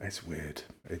 It's weird.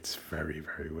 It's very,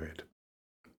 very weird.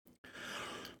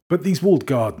 But these walled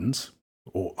gardens,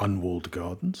 or unwalled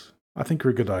gardens, I think are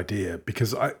a good idea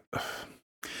because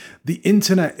the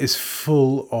internet is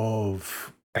full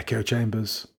of echo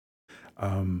chambers.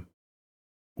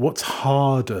 What's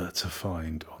harder to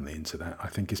find on the internet, I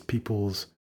think, is people's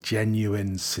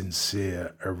genuine,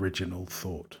 sincere, original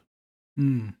thought.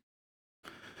 And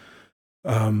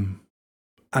I'm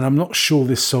not sure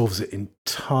this solves it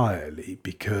entirely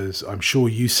because I'm sure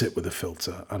you sit with a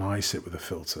filter and I sit with a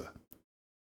filter.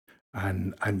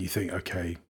 And you think,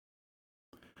 okay,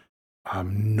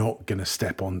 I'm not going to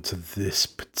step onto this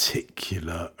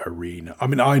particular arena. I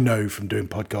mean, I know from doing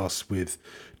podcasts with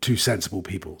 2 sensible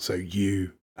people, so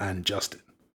you and Justin,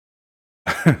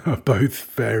 are both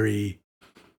very,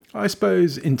 I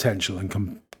suppose, intentional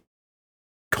and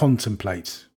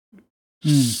contemplate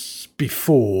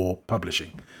before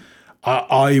publishing.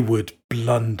 I would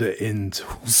blunder into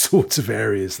all sorts of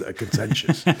areas that are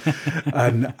contentious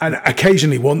and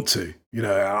occasionally want to. You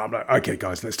know, I'm like, okay,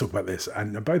 guys, let's talk about this.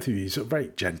 And both of you sort of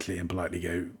very gently and politely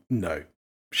go, no,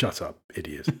 shut up,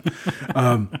 idiot.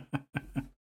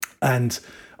 And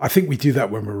I think we do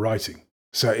that when we're writing.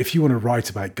 So if you want to write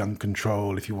about gun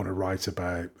control, if you want to write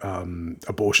about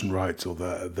abortion rights or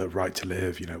the right to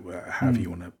live, you know, however you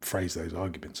want to phrase those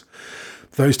arguments,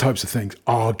 those types of things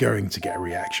are going to get a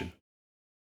reaction.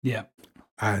 Yeah.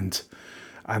 And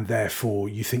therefore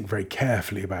you think very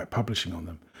carefully about publishing on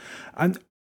them. And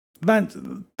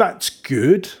that's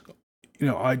good. You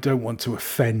know, I don't want to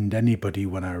offend anybody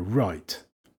when I write.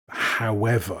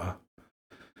 However,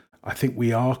 I think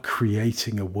we are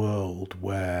creating a world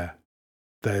where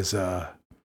there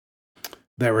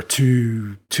are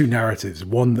two narratives,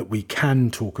 one that we can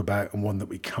talk about and one that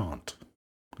we can't.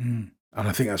 And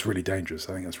I think that's really dangerous.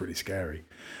 I think that's really scary.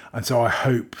 And so I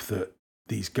hope that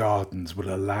these gardens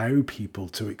will allow people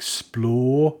to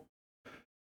explore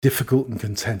difficult and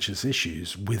contentious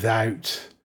issues without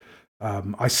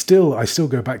I still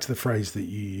go back to the phrase that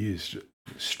you used,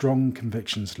 strong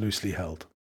convictions loosely held.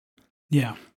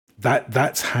 Yeah.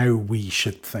 That's how we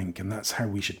should think, and that's how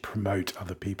we should promote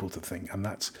other people to think. And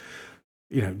that's,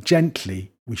 you know,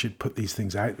 gently we should put these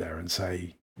things out there and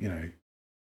say, you know,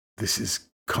 this is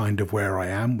kind of where I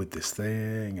am with this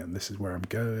thing, and this is where I'm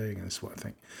going, and this is what I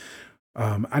think.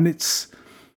 And it's,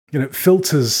 you know,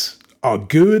 filters are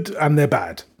good and they're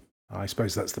bad. I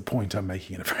suppose that's the point I'm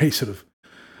making in a very sort of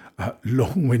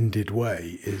long-winded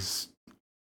way, is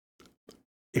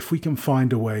if we can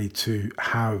find a way to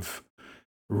have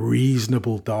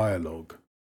reasonable dialogue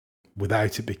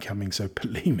without it becoming so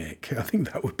polemic, I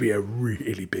think that would be a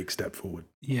really big step forward.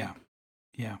 Yeah.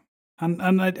 Yeah.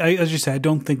 And I, as you say, I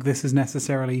don't think this is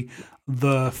necessarily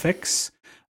the fix,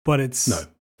 but it's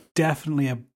definitely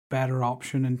a better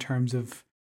option in terms of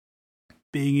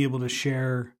being able to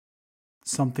share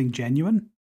something genuine.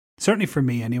 Certainly for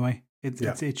me anyway.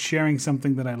 It's sharing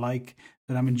something that I like,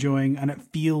 that I'm enjoying, and it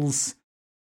feels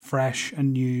fresh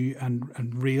and new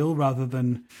and real rather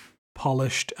than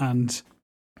polished and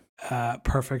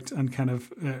perfect and kind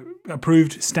of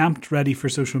approved, stamped, ready for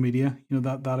social media. You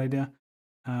know, that idea.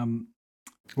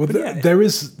 There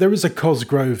is a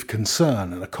Cosgrove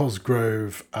concern and a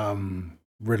Cosgrove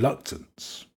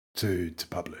reluctance to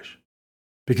publish,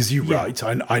 because you write.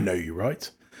 I know you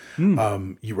write.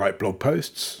 You write blog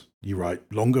posts. You write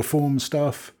longer form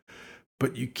stuff.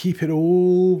 But you keep it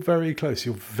all very close.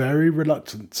 You're very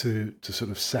reluctant to sort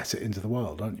of set it into the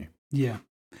world, aren't you? Yeah.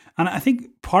 And I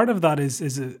think part of that is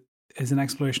an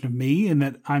exploration of me, in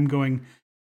that I'm going,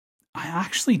 I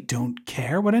actually don't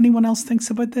care what anyone else thinks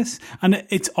about this. And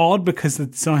it's odd because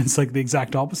it sounds like the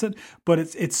exact opposite, but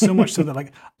it's so much so that,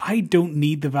 like, I don't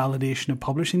need the validation of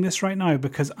publishing this right now,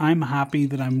 because I'm happy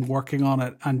that I'm working on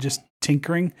it and just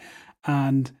tinkering,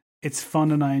 and it's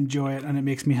fun and I enjoy it and it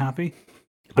makes me happy.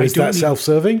 But is that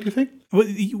self-serving, do you think?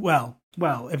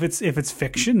 Well, if it's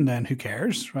fiction, then who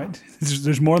cares, right?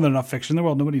 There's more than enough fiction in the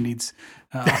world. Nobody needs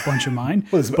a bunch of mine.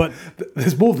 But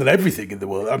there's more than everything in the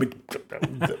world. I mean,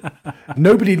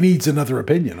 nobody needs another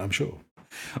opinion, I'm sure.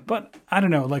 But I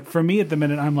don't know. Like, for me at the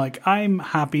minute, I'm like, I'm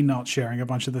happy not sharing a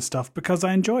bunch of this stuff because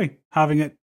I enjoy having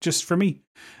it just for me.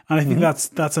 And I think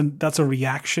that's a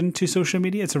reaction to social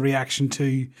media. It's a reaction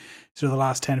to sort of the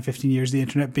last 10 or 15 years, the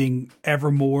internet being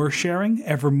ever more sharing,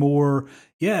 ever more,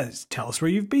 tell us where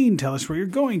you've been, tell us where you're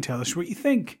going, tell us what you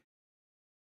think.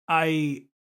 I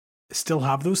still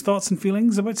have those thoughts and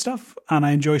feelings about stuff, and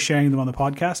I enjoy sharing them on the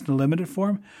podcast in a limited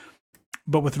form.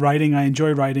 But with writing, I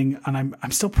enjoy writing, and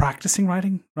I'm still practicing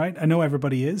writing, right? I know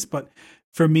everybody is, but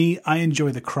for me, I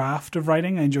enjoy the craft of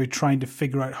writing. I enjoy trying to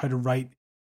figure out how to write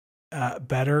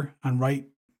better and write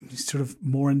sort of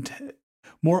more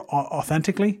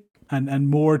authentically and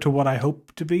more to what I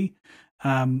hope to be.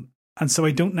 And so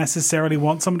I don't necessarily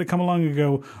want someone to come along and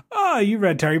go, "Oh, you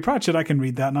read Terry Pratchett, I can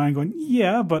read that." Now I'm going,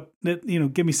 yeah, but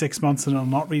give me 6 months and I'll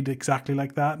not read exactly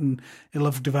like that, and it'll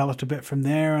have developed a bit from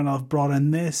there, and I'll have brought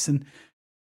in this, and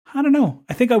I don't know.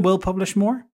 I think I will publish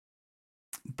more,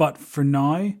 but for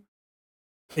now,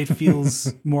 it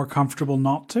feels more comfortable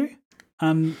not to.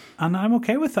 And I'm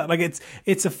okay with that. Like,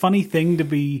 it's a funny thing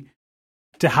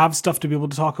to have stuff to be able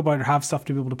to talk about or have stuff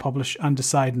to be able to publish and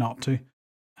decide not to.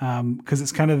 Because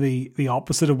it's kind of the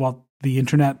opposite of what the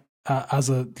internet as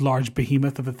a large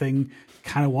behemoth of a thing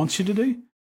kind of wants you to do.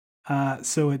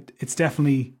 So it's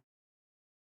definitely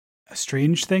a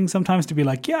strange thing sometimes to be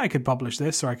like, yeah, I could publish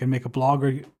this or I can make a blog,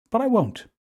 but I won't.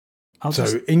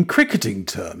 In cricketing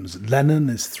terms, Lennon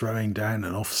is throwing down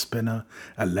an off spinner,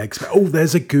 a leg spinner. Oh,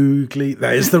 there's a googly.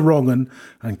 There's the wrong one.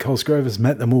 And Cosgrove has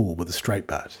met them all with a straight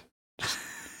bat. Just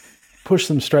push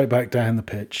them straight back down the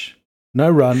pitch. no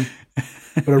run,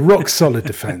 but a rock solid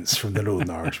defence from the Northern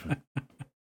Irishman.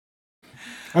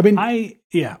 I mean,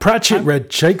 Pratchett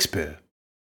read Shakespeare,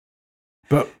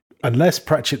 but unless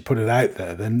Pratchett put it out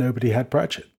there, then nobody had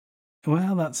Pratchett.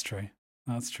 Well, that's true.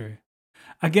 That's true.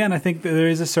 Again, I think that there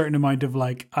is a certain amount of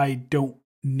like, I don't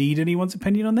need anyone's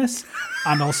opinion on this,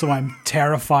 and also I'm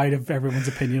terrified of everyone's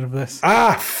opinion of this.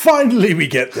 Finally we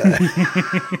get there.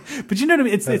 But you know what I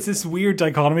mean? It's this weird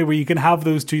dichotomy where you can have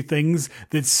those two things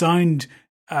that sound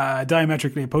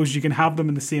diametrically opposed. You can have them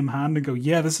in the same hand and go,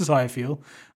 yeah, this is how I feel.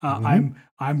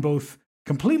 I'm both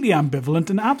completely ambivalent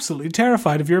and absolutely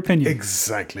terrified of your opinion.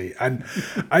 Exactly. And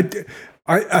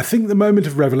I think the moment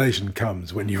of revelation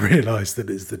comes when you realise that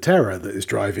it's the terror that is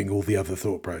driving all the other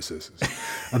thought processes.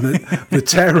 And the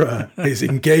terror is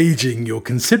engaging your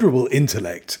considerable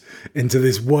intellect into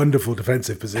this wonderful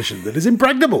defensive position that is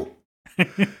impregnable.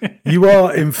 You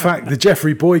are, in fact, the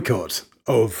Jeffrey Boycott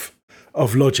of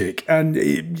logic, and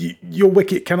your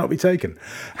wicket cannot be taken.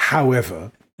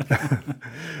 However,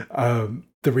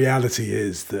 the reality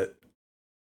is that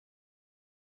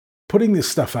putting this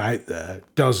stuff out there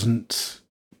doesn't,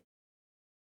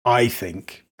 I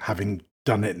think, having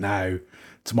done it now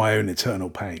to my own eternal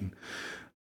pain,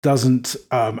 doesn't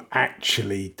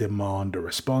actually demand a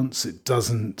response. It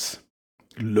doesn't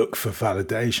look for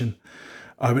validation.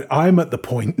 I mean, I'm at the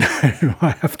point now,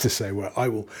 I have to say, where I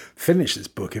will finish this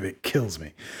book if it kills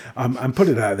me, and put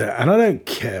it out there, and I don't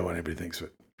care what anybody thinks of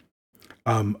it.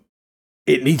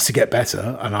 It needs to get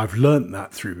better, and I've learned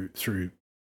that through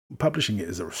publishing it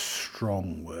is a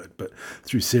strong word, but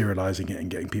through serializing it and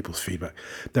getting people's feedback.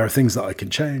 There are things that I can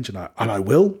change, and I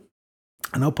will,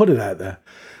 and I'll put it out there,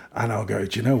 and I'll go,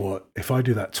 do you know what? If I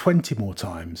do that 20 more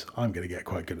times, I'm going to get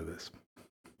quite good at this.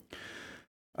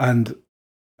 And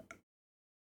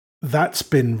that's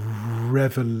been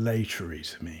revelatory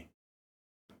to me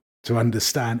to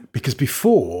understand, because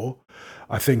before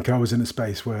I think I was in a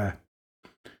space where,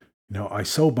 you know, I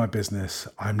sold my business.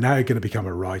 I'm now going to become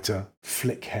a writer,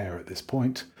 flick hair at this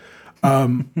point.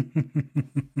 And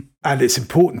it's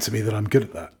important to me that I'm good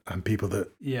at that. And people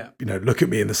that, you know, look at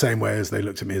me in the same way as they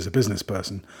looked at me as a business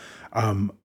person.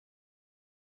 And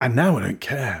now I don't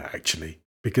care, actually,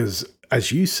 because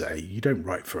as you say, you don't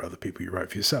write for other people, you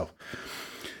write for yourself.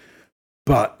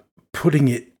 But putting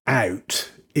it out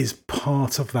is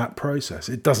part of that process.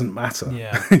 It doesn't matter.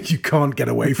 Yeah. You can't get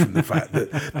away from the fact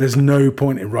that there's no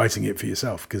point in writing it for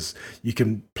yourself, because you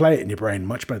can play it in your brain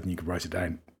much better than you can write it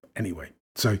down anyway.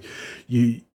 So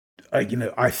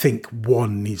I think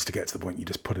one needs to get to the point you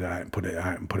just put it out and put it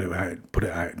out and put it out and put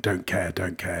it out. Don't care.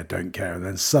 And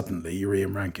then suddenly you're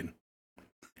Ian Rankin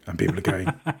and people are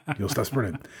going, your stuff's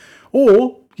brilliant.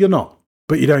 Or you're not,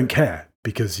 but you don't care,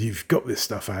 because you've got this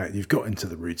stuff out, you've got into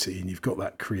the routine, you've got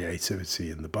that creativity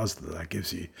and the buzz that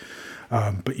gives you.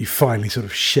 But you finally sort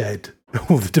of shed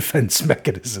all the defense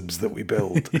mechanisms that we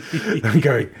build and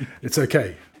going, it's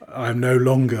okay. I'm no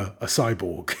longer a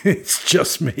cyborg. It's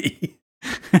just me.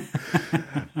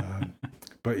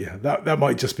 But yeah, that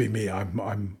might just be me.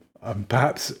 I'm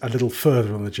perhaps a little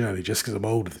further on the journey just because I'm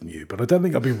older than you, but I don't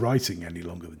think I've been writing any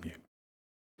longer than you.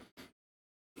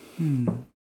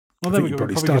 Well, I think you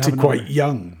probably started quite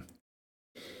young.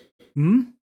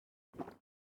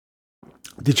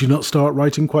 Did you not start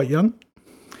writing quite young?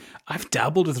 I've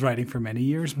dabbled with writing for many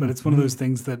years, but it's one of those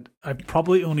things that I've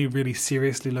probably only really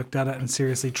seriously looked at it and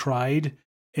seriously tried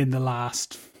in the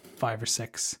last 5 or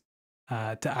 6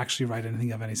 to actually write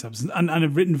anything of any substance. And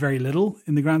I've written very little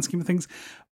in the grand scheme of things.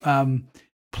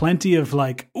 Plenty of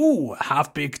like,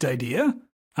 half-baked idea.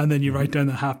 And then you write down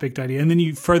the half-baked idea. And then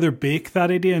you further bake that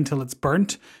idea until it's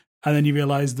burnt. And then you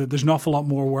realize that there's an awful lot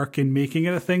more work in making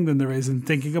it a thing than there is in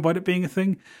thinking about it being a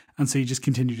thing. And so you just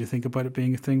continue to think about it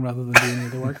being a thing rather than doing any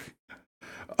of the work.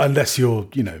 Unless you're,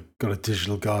 got a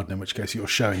digital garden, in which case you're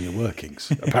showing your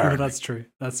workings, apparently. That's true.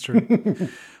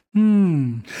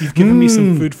 You've given me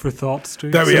some food for thought,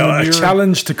 Stu. There we are. A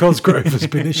challenge to Cosgrove has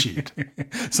been issued.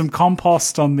 Some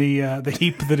compost on the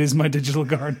heap that is my digital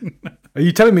garden. Are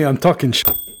you telling me I'm talking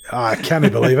shit? I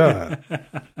can't believe that.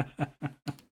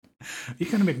 You're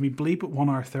going to make me bleep at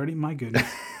 1:30. My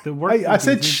goodness. The word I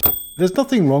said shit. There's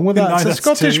nothing wrong with that. No, it's a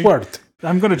Scottish word.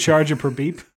 I'm going to charge you per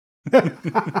beep.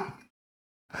 I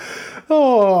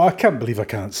can't believe I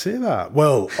can't say that.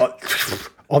 Well,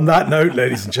 on that note,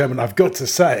 ladies and gentlemen, I've got to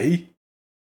say,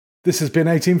 this has been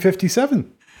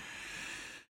 1857.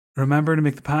 Remember to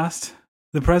make the past,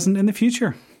 the present, and the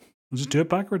future. We'll just do it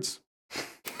backwards.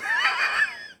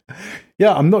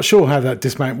 Yeah, I'm not sure how that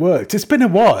dismount worked. It's been a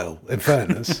while, in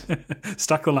fairness.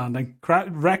 Stuck the landing.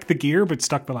 Wrecked the gear, but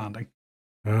stuck the landing.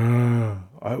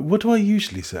 What do I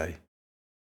usually say?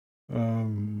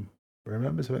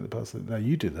 Remember to make the past. No,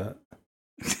 you do that.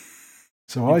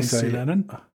 So I say, Stu Lennon.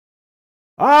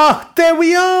 There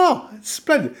we are.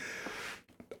 Splendid.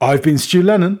 I've been Stu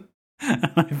Lennon.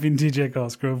 I've been TJ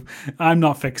Cosgrove. I'm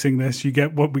not fixing this. You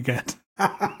get what we get.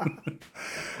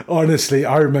 Honestly,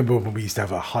 I remember when we used to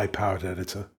have a high-powered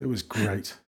editor. It was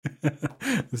great.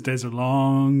 Those days are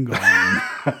long gone.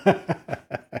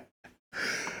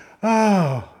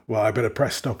 Well, I better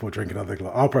press stop or drink another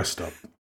glass. I'll press stop.